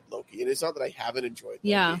enjoyed Loki. And it's not that I haven't enjoyed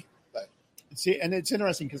Loki. But. See, and it's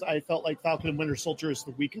interesting because I felt like Falcon and Winter Soldier is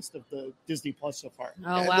the weakest of the Disney Plus so far.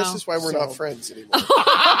 Oh, and wow. This is why we're not friends anymore.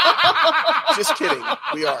 Just kidding.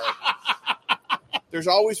 We are. There's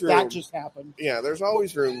always room. That just happened. Yeah, there's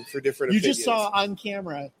always room for different opinions. You just saw on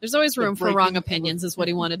camera. There's always room for wrong opinions is what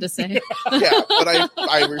he wanted to say. Yeah, but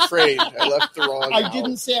I refrained. I left the wrong I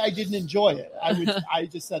didn't say I didn't enjoy it. I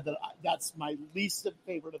just said that that's my least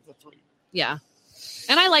favorite of the three. Yeah.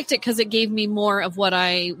 And I liked it because it gave me more of what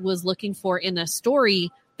I was looking for in a story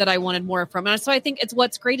that I wanted more from. And so I think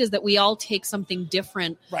what's great is that we all take something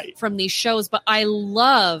different from these shows. But I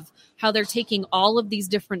love how they're taking all of these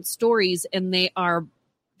different stories and they are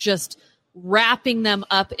just wrapping them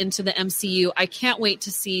up into the MCU. I can't wait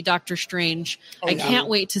to see Doctor Strange. I can't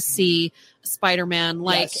wait to see Spider-Man.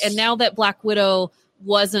 And now that Black Widow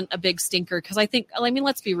wasn't a big stinker because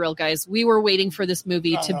let's be real, guys. We were waiting for this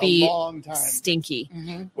movie to be stinky,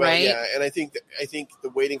 right? Yeah, and I think the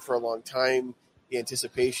waiting for a long time, the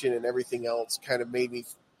anticipation, and everything else kind of made me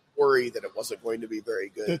worry that it wasn't going to be very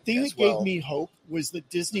good. The thing that gave me hope was that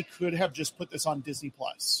Disney could have just put this on Disney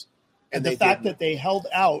Plus, And the fact that they held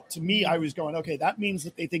out, to me, I was going, okay, that means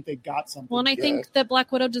that they think they got something. Well, and I think that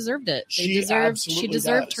Black Widow deserved it. She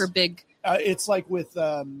deserved her big. It's like with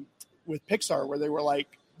Pixar, where they were like,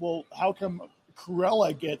 well, how come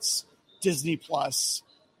Cruella gets Disney Plus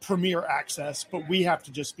premiere access, but we have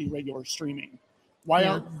to just be regular streaming? Why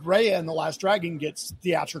aren't Raya and the Last Dragon gets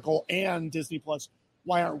theatrical and Disney Plus?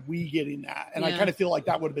 Why aren't we getting that? And I kind of feel like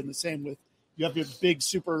that would have been the same with, you have your big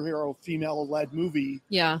superhero female-led movie.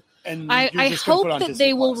 Yeah. And I hope that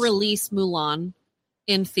they will release Mulan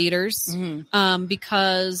in theaters,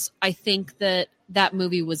 because I think that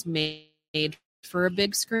movie was made for a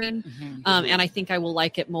big screen. And I think I will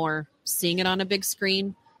like it more seeing it on a big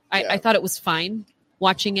screen. I thought it was fine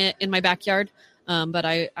watching it in my backyard. But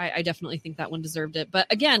I definitely think that one deserved it. But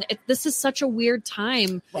again, this is such a weird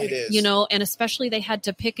time, you know, and especially they had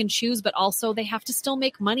to pick and choose, but also they have to still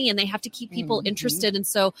make money and they have to keep people interested. And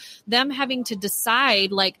so them having to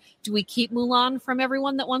decide, like, do we keep Mulan from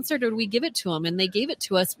everyone that wants it, or do we give it to them? And they gave it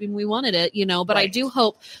to us when we wanted it, you know, but I do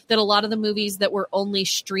hope that a lot of the movies that were only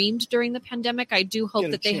streamed during the pandemic, I do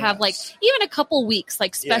hope that they have like even a couple weeks,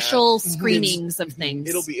 like special screenings of things.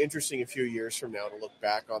 It'll be interesting a few years from now to look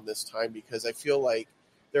back on this time, because I feel like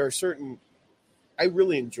there are certain, I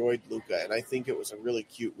really enjoyed Luca, and I think it was a really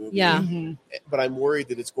cute movie. Yeah. But I'm worried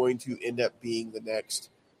that it's going to end up being the next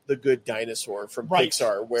The Good Dinosaur from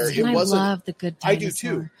Pixar, where it wasn't. I love The Good Dinosaur. I do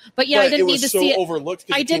too. But I didn't need to see it. It was so overlooked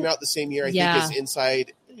because it came out the same year, I think, as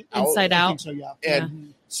Inside Out. Inside Out. I think so, yeah.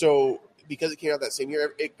 And so because it came out that same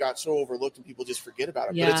year, it got so overlooked and people just forget about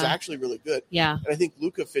it. But it's actually really good. Yeah. And I think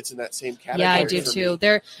Luca fits in that same category. Yeah, I do too.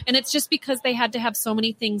 And it's just because they had to have so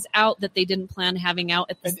many things out that they didn't plan having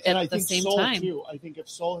out at the same time. Too. I think if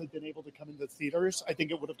Soul had been able to come into theaters, I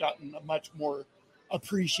think it would have gotten a much more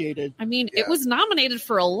appreciated. I mean, it was nominated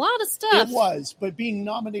for a lot of stuff. It was, but being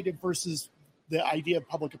nominated versus the idea of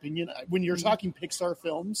public opinion, when you're talking Pixar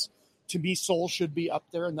films, to me, Soul should be up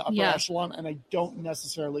there in the upper echelon, and I don't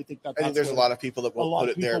necessarily think that. I think there's a lot of people that won't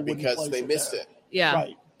put it there because they missed it. Yeah,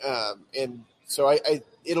 right. And so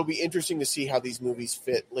it'll be interesting to see how these movies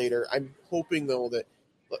fit later. I'm hoping though that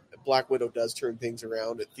Black Widow does turn things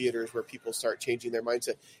around at theaters where people start changing their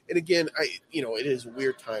mindset. And again, it is a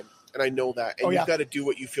weird time, and I know that. And you've got to do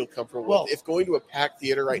what you feel comfortable with. If going to a packed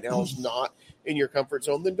theater right now is not in your comfort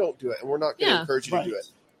zone, then don't do it. And we're not going to encourage you to do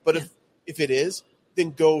it. But if it is,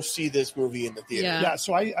 then go see this movie in the theater. Yeah,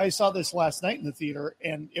 so I saw this last night in the theater,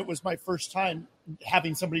 and it was my first time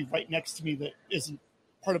having somebody right next to me that isn't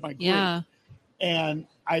part of my group. Yeah. And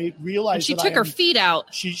I realized she took her feet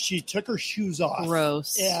out. She took her shoes off.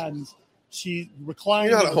 Gross. And she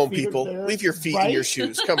reclined. You're not at home, people. Leave your feet in your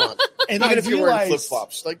shoes. Come on. And even if you're wearing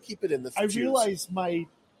flip-flops, like keep it in the shoes. I realized my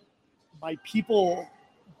people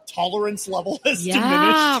tolerance level has diminished.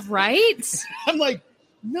 Yeah, right? I'm like,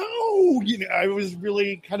 no, I was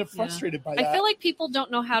really kind of frustrated by that. I feel like people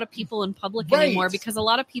don't know how to people in public anymore, because a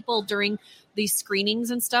lot of people during these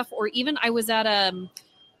screenings and stuff, or even I was at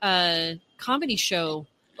a comedy show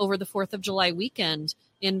over the 4th of July weekend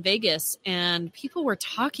in Vegas, and people were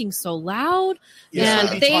talking so loud. Yeah,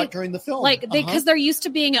 and they talk during the film, because they're used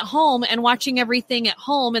to being at home and watching everything at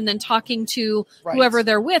home, and then talking to whoever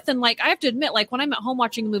they're with. And I have to admit, when I'm at home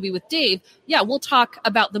watching a movie with Dave, we'll talk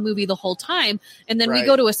about the movie the whole time, and then we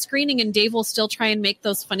go to a screening, and Dave will still try and make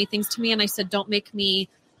those funny things to me. And I said, "Don't make me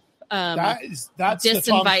that's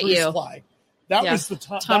disinvite you." Fly. That was the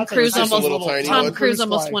Tom Cruise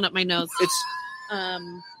almost went up my nose.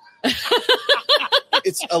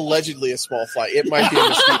 It's allegedly a small fly. It might be a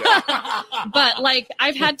mosquito. But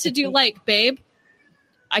I've had to do babe,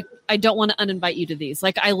 I don't want to uninvite you to these.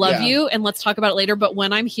 I love you and let's talk about it later. But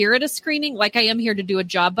when I'm here at a screening, I am here to do a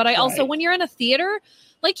job. But I also, when you're in a theater,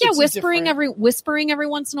 whispering every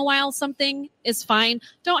once in a while, something is fine.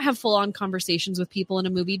 Don't have full on conversations with people in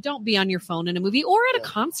a movie. Don't be on your phone in a movie or at a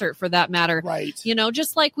concert for that matter. Right.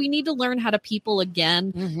 Just we need to learn how to people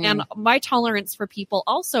again. And my tolerance for people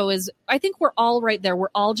also is, I think we're all right there. We're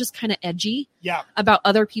all just kind of edgy about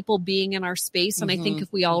other people being in our space. And I think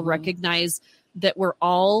if we all recognize that we're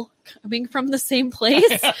all coming from the same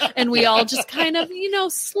place and we all just kind of,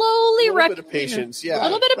 slowly a little bit of patience. A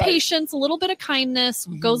little bit of patience, a little bit of kindness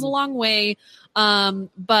goes a long way.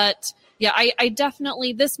 But I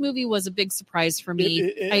definitely, this movie was a big surprise for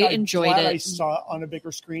me. I enjoyed it. I saw it on a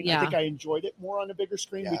bigger screen. I think I enjoyed it more on a bigger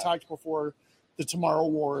screen. We talked before the Tomorrow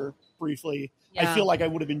War briefly. I feel like I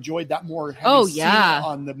would have enjoyed that more. Seen it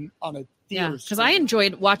on a because I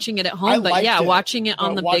enjoyed watching it at home, but watching it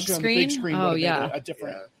on the big screen. A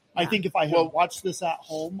different. I think if I had watched this at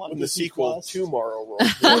home on when the sequel to Morrow War,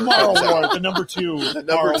 the number two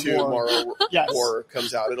War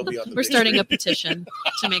comes out, it'll be on the We're starting a petition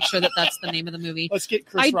to make sure that that's the name of the movie. Let's get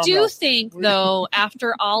Chris I Rumrell. do think, though,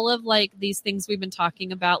 after all of like these things we've been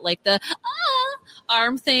talking about, like the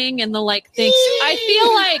arm thing and the like thing,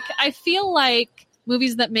 I feel like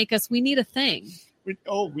movies that make us, we need a thing.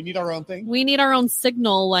 We need our own thing. We need our own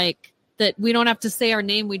signal, like that we don't have to say our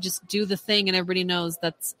name. We just do the thing and everybody knows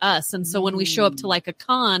that's us. And so when we show up to like a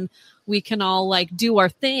con, we can all like do our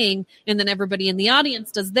thing. And then everybody in the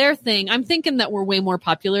audience does their thing. I'm thinking that we're way more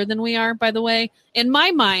popular than we are, by the way. In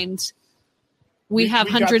my mind, we have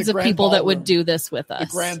hundreds of people that would do this with us. The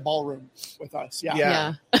grand ballroom with us.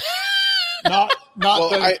 Yeah. not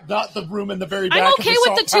the room in the very back. I'm okay of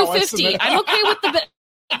the with the 250. I'm okay with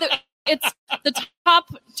it's the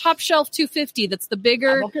top shelf 250. That's the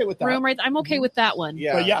bigger room, right? I'm okay with that one.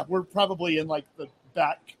 Yeah, but we're probably in like the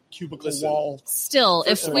back cubicle wall. Still,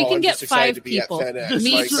 if we can get 5 people,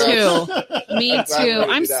 me too.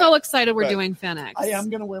 I'm so excited we're doing FanX. I am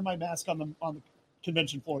going to wear my mask on the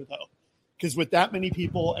convention floor though, because with that many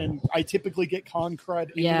people, and I typically get con crud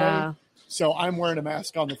anyway. Yeah. So I'm wearing a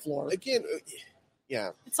mask on the floor again. Yeah,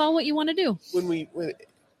 it's all what you want to do. When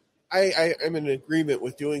I'm in agreement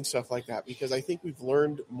with doing stuff like that because I think we've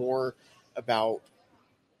learned more about.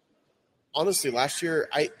 Honestly, last year,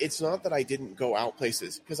 it's not that I didn't go out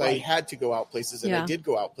places because I had to go out places and I did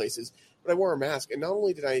go out places, but I wore a mask. And not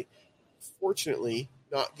only did I, fortunately,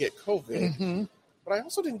 not get COVID, but I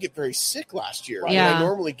also didn't get very sick last year. Yeah. I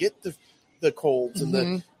normally get the colds and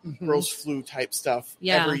the gross flu type stuff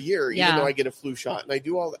every year, even though I get a flu shot and I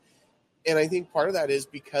do all that. And I think part of that is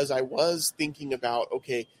because I was thinking about,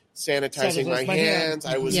 sanitizing my hands.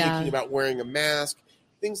 I was thinking about wearing a mask,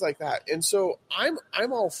 things like that. And so I'm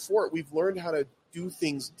all for it. We've learned how to do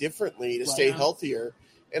things differently to stay healthier.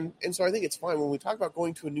 And so I think it's fine when we talk about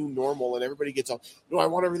going to a new normal and everybody gets all, no, I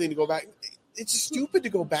want everything to go back. It's stupid to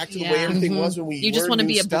go back to the way everything was when we just want to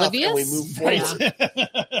be oblivious and we move forward.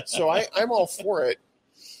 So I'm all for it.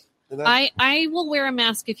 I will wear a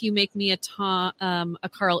mask if you make me a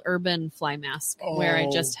Carl Urban fly mask where I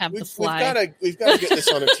just have the fly. We've got to get this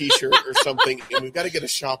on a T-shirt or something, and we've got to get a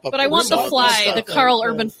shop up. But I want the fly, the Carl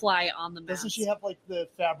Urban fly on the mask. Doesn't she have like the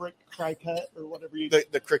fabric Cricut or whatever you?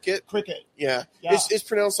 The cricket. Cricket. Yeah. It's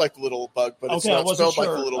pronounced like little bug, but it's not spelled like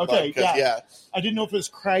the little bug. I didn't know if it was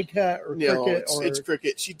Cricut or cricket. It's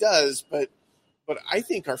cricket. She does, but I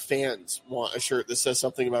think our fans want a shirt that says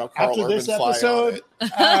something about a Carl After Urban this fly episode, on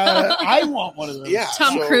it. I want one of those. Yeah,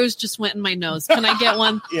 Tom Cruise just went in my nose. Can I get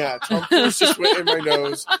one? Yeah, Tom Cruise just went in my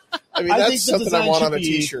nose. I mean, that's something I want on a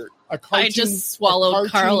T-shirt. I just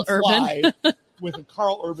swallowed Carl Urban with a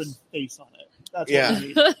Carl Urban face on it. That's what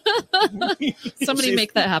we need. Somebody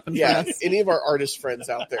make that happen for us. Any of our artist friends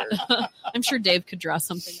out there. I'm sure Dave could draw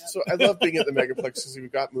something up. So I love being at the Megaplex because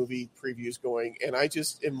we've got movie previews going, and I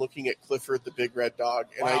just am looking at Clifford the Big Red Dog,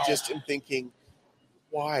 and I just am thinking,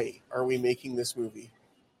 why are we making this movie?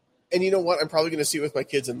 And you know what? I'm probably going to see it with my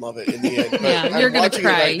kids and love it in the end. But you're going to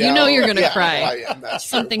cry. You know you're going to cry. I am, that's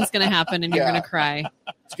true. Something's going to happen, and you're going to cry.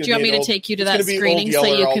 Do you want me to take you to that screening so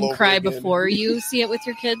you can cry before you see it with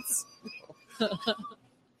your kids? Can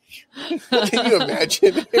you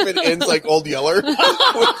imagine if it ends like Old Yeller with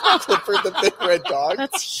Clifford the Big Red Dog?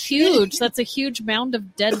 That's huge. That's a huge mound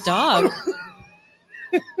of dead dog.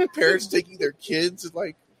 Parents taking their kids,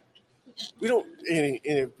 like, we don't,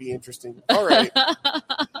 it'd be interesting. All right.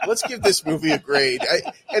 Let's give this movie a grade.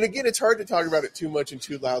 And again, it's hard to talk about it too much and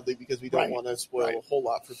too loudly because we don't want to spoil a whole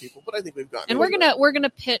lot for people, but I think we've gotten And we're gonna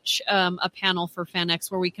pitch a panel for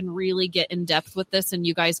FanX where we can really get in depth with this and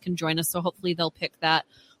you guys can join us. So hopefully they'll pick that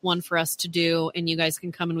one for us to do and you guys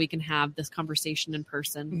can come and we can have this conversation in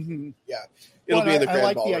person. Mm-hmm. Yeah. It'll be in the grand I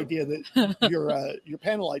like ballroom. the idea that your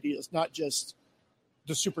panel idea is not just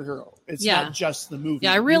the superhero. It's not just the movie.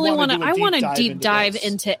 Yeah, I really want to deep dive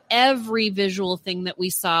into every visual thing that we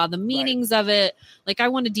saw, the meanings of it. Like I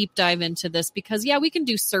want to deep dive into this because we can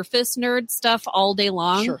do surface nerd stuff all day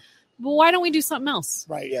long. Sure. But why don't we do something else?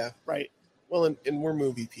 Right. Yeah. Right. Well, and we're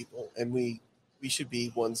movie people and we should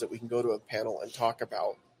be ones that we can go to a panel and talk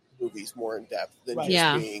about movies more in depth than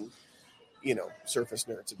just being, surface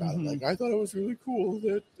nerds about it. Like, I thought it was really cool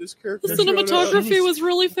that this character. The cinematography was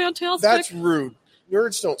really fantastic. That's rude.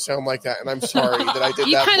 Nerds don't sound like that, and I'm sorry that I did that.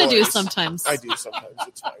 You kind of do sometimes. I do sometimes.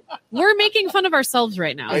 It's fine. We're making fun of ourselves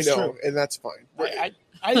right now. I know, and that's fine.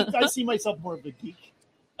 I see myself more of a geek.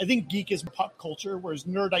 I think geek is pop culture, whereas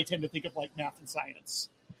nerd I tend to think of like math and science.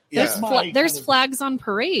 There's flags on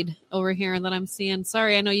parade over here that I'm seeing.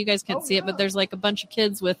 Sorry, I know you guys can't see it, but there's like a bunch of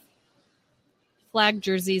kids with flag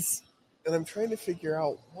jerseys. And I'm trying to figure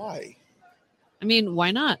out why. I mean,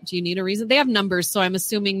 why not? Do you need a reason? They have numbers, so I'm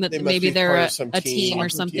assuming that maybe they're a team or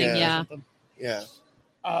something. Yeah. Yeah.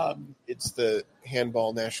 It's the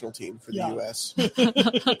handball national team for the U.S.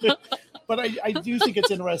 But I do think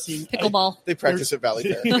it's interesting. Pickleball. They practice at Valley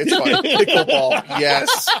Fair. It's fun. Pickleball.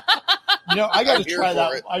 Yes. I got to try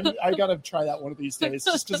that. I got to try that one of these days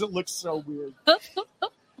just because it looks so weird.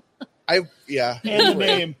 And the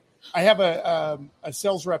name. I have a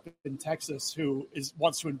sales rep in Texas who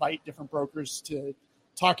wants to invite different brokers to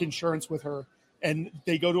talk insurance with her, and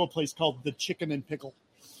they go to a place called the Chicken and Pickle.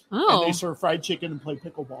 Oh. And they serve fried chicken and play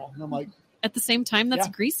pickleball. And I'm like, at the same time, that's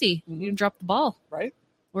greasy. You drop the ball, right?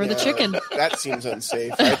 Or the chicken. That seems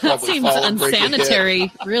unsafe. That seems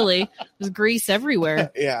unsanitary. Really, there's grease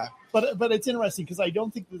everywhere. Yeah, but it's interesting because I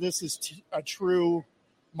don't think that this is a true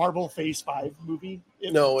Marvel Phase 5 movie.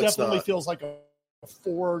 It definitely feels like a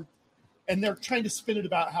 4, and they're trying to spin it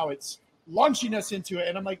about how it's launching us into it,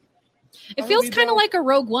 and I'm like, it feels kind of like a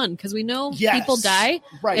Rogue One because we know people die.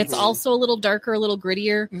 Right. It's also a little darker, a little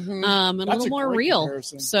grittier, and a little more real.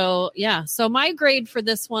 Comparison. So So my grade for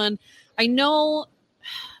this one, I know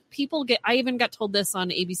people I even got told this on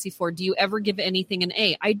ABC4. Do you ever give anything an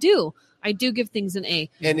A? I do. I do give things an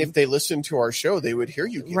A. And if they listened to our show, they would hear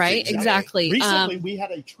you give right, things exactly. An A. Recently, we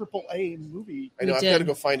had a AAA movie. I know. I've got to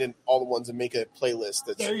go find all the ones and make a playlist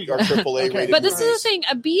that's our AAA rated. But this is the thing.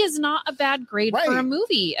 A B is not a bad grade for a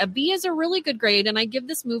movie. A B is a really good grade, and I give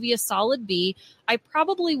this movie a solid B. I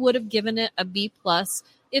probably would have given it a B+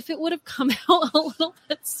 if it would have come out a little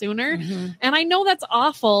bit sooner. And I know that's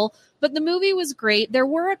awful, but the movie was great. There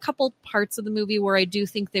were a couple parts of the movie where I do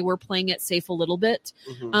think they were playing it safe a little bit.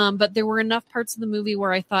 But there were enough parts of the movie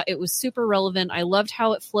where I thought it was super relevant. I loved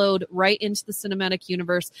how it flowed right into the cinematic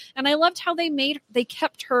universe. And I loved how they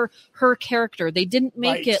kept her character. They didn't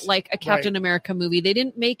make it like a Captain America movie. They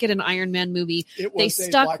didn't make it an Iron Man movie. They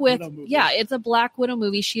stuck with, it's a Black Widow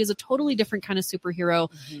movie. She is a totally different kind of superhero.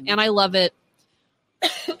 And I love it.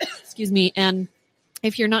 Excuse me. And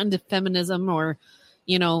if you're not into feminism or,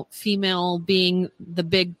 female being the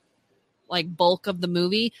big bulk of the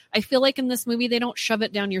movie, I feel like in this movie, they don't shove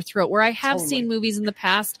it down your throat, where I have seen movies in the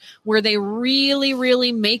past where they really,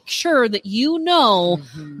 really make sure that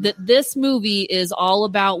that this movie is all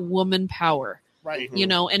about woman power. Right.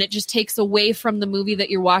 And it just takes away from the movie that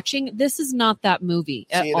you're watching. This is not that movie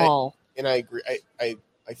at all. And I agree.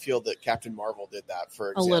 I feel that Captain Marvel did that,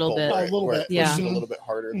 for example. A little bit. Where it pushes it a little bit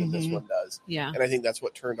harder than this one does. Yeah. And I think that's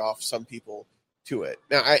what turned off some people to it.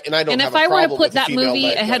 Now, I don't and have if I were to put that movie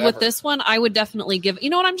ahead with this one, I would definitely give. You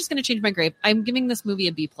know what? I'm just going to change my grade. I'm giving this movie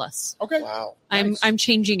a B+. Okay. Wow. I'm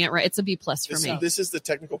changing it. Right. It's a B+ for me. This is the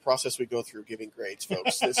technical process we go through giving grades,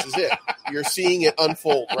 folks. This is it. You're seeing it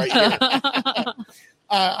unfold right here.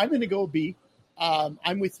 I'm going to go B.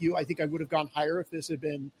 I'm with you. I think I would have gone higher if this had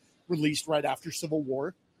been released right after Civil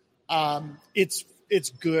War. It's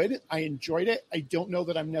good. I enjoyed it. I don't know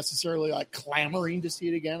that I'm necessarily clamoring to see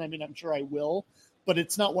it again. I mean, I'm sure I will, but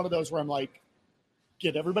it's not one of those where I'm like,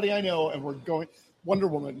 get everybody I know and we're going. Wonder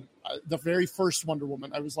Woman, the very first Wonder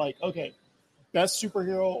Woman, I was like, okay, best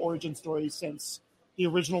superhero origin story since the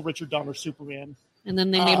original Richard Donner Superman. And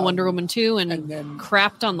then they made Wonder Woman 2 and then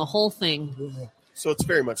crapped on the whole thing. So it's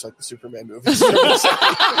very much like the Superman movie.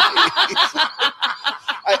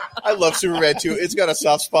 I love Superman 2. It's got a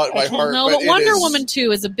soft spot in my heart. No, but Wonder Woman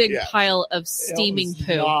 2 is a big pile of steaming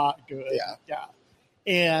poo. Not good.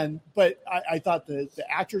 Yeah. But I thought the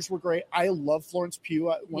actors were great. I love Florence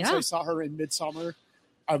Pugh. Once I saw her in Midsommar,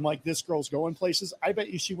 I'm like, this girl's going places. I bet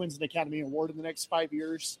you she wins an Academy Award in the next 5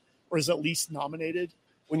 years, or is at least nominated.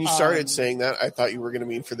 When you started saying that, I thought you were going to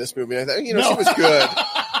mean for this movie. I thought, she was good,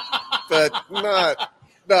 but not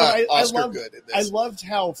Oscar good in this. I loved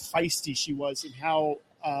how feisty she was and how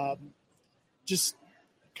just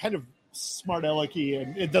kind of smart alecky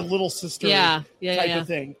and the little sister type of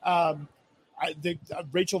thing.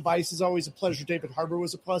 Rachel Weisz is always a pleasure. David Harbour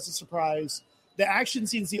was a pleasant surprise. The action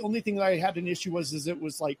scenes, the only thing that I had an issue is it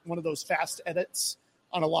was like one of those fast edits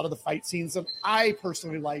on a lot of the fight scenes. And I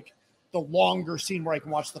personally like the longer scene where I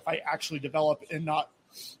can watch the fight actually develop and not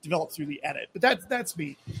develop through the edit. But that's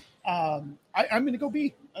me. I'm going to go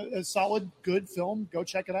B. A solid, good film. Go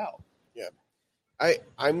check it out. Yeah.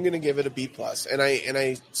 I'm going to give it a B+. And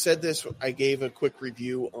I said this, I gave a quick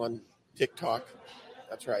review on TikTok.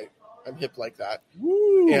 That's right. I'm hip like that.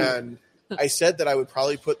 Woo. And I said that I would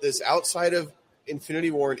probably put this outside of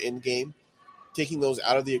Infinity War and Endgame. Taking those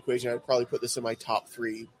out of the equation, I'd probably put this in my top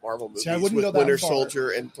 3 Marvel movies with Winter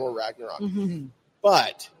Soldier and Thor Ragnarok. Mm-hmm.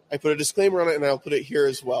 But I put a disclaimer on it, and I'll put it here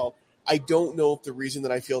as well. I don't know if the reason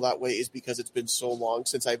that I feel that way is because it's been so long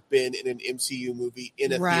since I've been in an MCU movie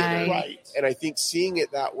in a theater. Right. And I think seeing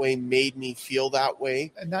it that way made me feel that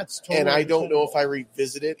way. And that's totally And I don't know if I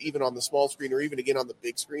revisit it, even on the small screen or even again on the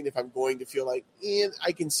big screen, if I'm going to feel like,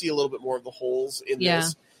 I can see a little bit more of the holes in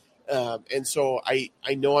this. And so I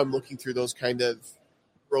know I'm looking through those kind of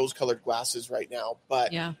rose-colored glasses right now,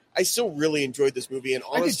 but I still really enjoyed this movie. And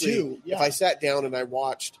honestly, if I sat down and I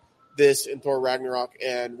watched this and Thor Ragnarok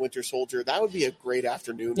and Winter Soldier, that would be a great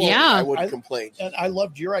afternoon. I wouldn't complain. And I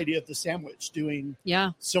loved your idea of the sandwich, doing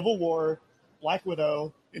Civil War, Black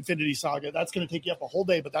Widow, Infinity Saga. That's going to take you up a whole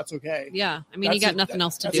day, but that's okay. Yeah. I mean, you got nothing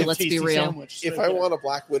else to do. Let's be real. If I want a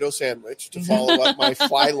Black Widow sandwich to follow up my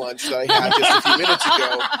fly lunch that I had just a few minutes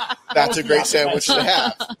ago, that's a great sandwich to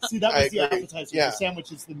have. See, that was the appetizer. The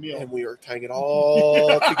sandwich is the meal. And we are tying it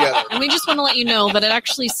all together. And we just want to let you know that it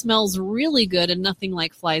actually smells really good and nothing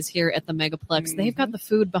like flies here at the Megaplex. They've got the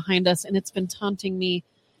food behind us, and it's been taunting me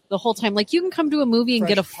the whole time. Like, you can come to a movie and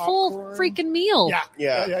get a full freaking meal.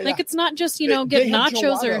 Yeah. Like, it's not just, get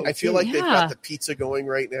nachos or... I feel like they've got the pizza going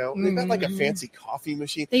right now. They've got like a fancy coffee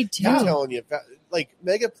machine. They do. I'm telling you, like,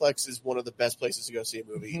 Megaplex is one of the best places to go see a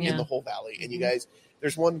movie in the whole valley. And you guys,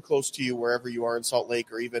 there's one close to you wherever you are in Salt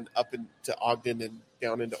Lake or even up into Ogden and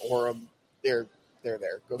down into Orem. They're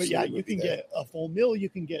there. Go but see a movie you can get a full meal. You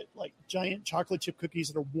can get like giant chocolate chip cookies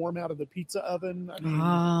that are warm out of the pizza oven. I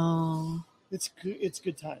mean, it's good. It's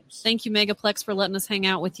good times. Thank you, Megaplex, for letting us hang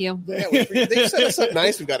out with you. Yeah, they set us up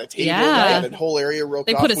nice. We've got a table. Yeah. A whole area roped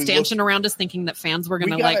off. They put a stanchion around us thinking that fans were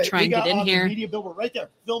going to try and get in here. Media bill. We're right there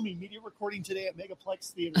filming media recording today at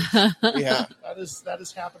Megaplex Theater. That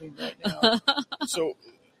is happening right now. So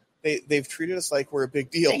they've treated us like we're a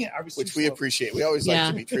big deal, which we appreciate. We always like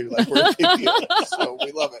to be treated like we're a big deal, so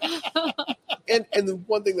we love it. And the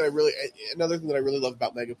one thing that another thing that I really love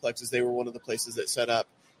about Megaplex is they were one of the places that set up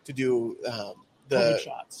to do the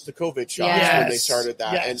COVID shots when they started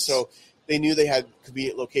that. And so they knew they had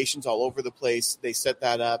convenient locations all over the place. They set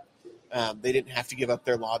that up. They didn't have to give up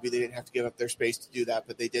their lobby. They didn't have to give up their space to do that,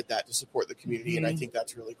 but they did that to support the community, and I think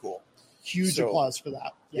that's really cool. Huge applause for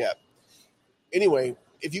that. Yeah. Anyway,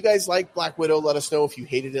 if you guys like Black Widow, let us know. If you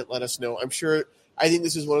hated it, let us know. I think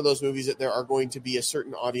this is one of those movies that there are going to be a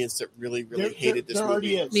certain audience that really, really hated this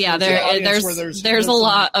movie. Yeah, there's a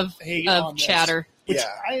lot of chatter. Which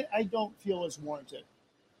I don't feel is warranted.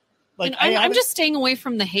 Like, I'm just staying away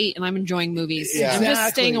from the hate, and I'm enjoying movies. Yeah. I'm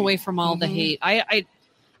just staying away from all the hate.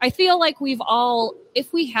 I feel like we've all,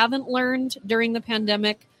 if we haven't learned during the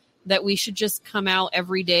pandemic that we should just come out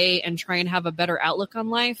every day and try and have a better outlook on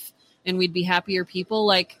life, and we'd be happier people.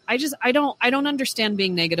 Like, I don't understand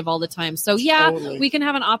being negative all the time. So we can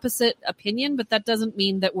have an opposite opinion, but that doesn't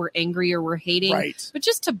mean that we're angry or we're hating. Right. But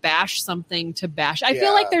just to bash something, I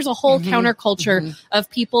feel like there's a whole counterculture of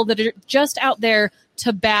people that are just out there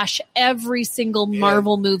to bash every single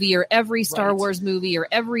Marvel movie or every Star Wars movie or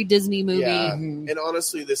every Disney movie. Yeah. And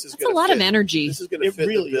honestly, this is a lot of energy. This is going to fit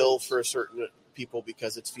the bill for a certain people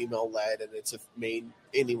because it's female led and it's a main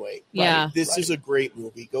anyway. Yeah. This is a great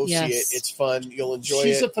movie. Go see it. It's fun. You'll enjoy it.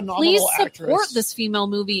 She's a phenomenal actress. Please support this female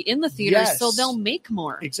movie in the theaters so they'll make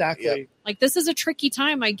more. Exactly. Yep. Like, this is a tricky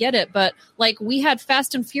time. I get it. But like, we had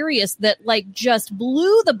Fast and Furious that like just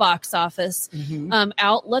blew the box office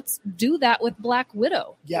out. Let's do that with Black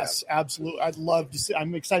Widow. Yes, absolutely. I'd love to see.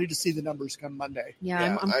 I'm excited to see the numbers come Monday.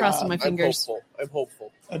 Yeah. I'm crossing my fingers. I'm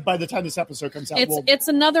hopeful. And by the time this episode comes out, it's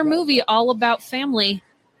another movie all about family.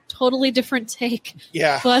 Totally different take.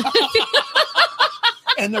 Yeah. But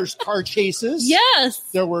and there's car chases. Yes.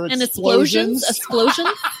 There were explosions.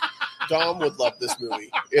 Dom would love this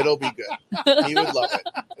movie. It'll be good. He would love it.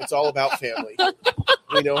 It's all about family.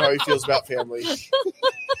 We know how he feels about family.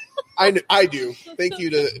 I do. Thank you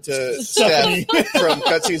to Steph from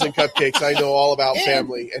Cutscenes and Cupcakes. I know all about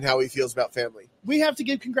family and how he feels about family. We have to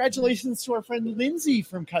give congratulations to our friend Lindsay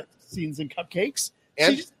from Cutscenes and Cupcakes.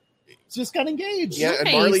 And she just got engaged. Yeah,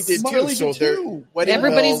 and Marley did too.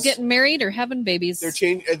 Everybody's getting married or having babies.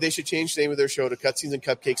 They should change the name of their show to Cutscenes and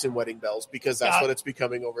Cupcakes and Wedding Bells because that's what it's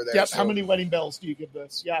becoming over there. Yep. So, how many wedding bells do you give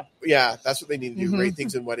this? Yeah. Yeah, that's what they need to do. Great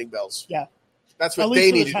things in wedding bells. Yeah. That's what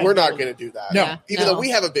they need. We're not going to do that. No. Even though we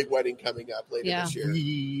have a big wedding coming up later this year.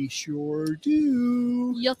 We sure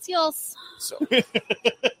do. Yes. So,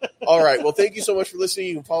 all right. Well, thank you so much for listening.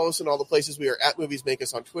 You can follow us in all the places. We are at Movies Make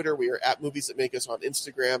Us on Twitter. We are at Movies That Make Us on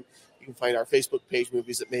Instagram. You can find our Facebook page,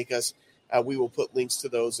 Movies That Make Us. We will put links to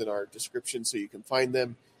those in our description so you can find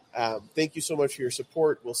them. Thank you so much for your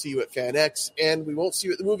support. We'll see you at FanX, and we won't see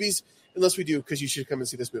you at the movies unless we do, because you should come and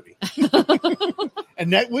see this movie. And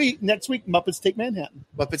next week, Muppets Take Manhattan.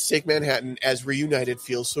 Muppets Take Manhattan, as Reunited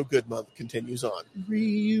Feels So Good month continues on.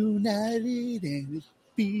 Reunited and it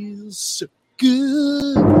feels so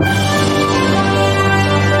good.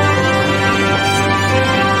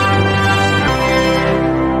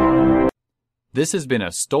 This has been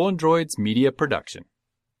a Stolen Droids Media production.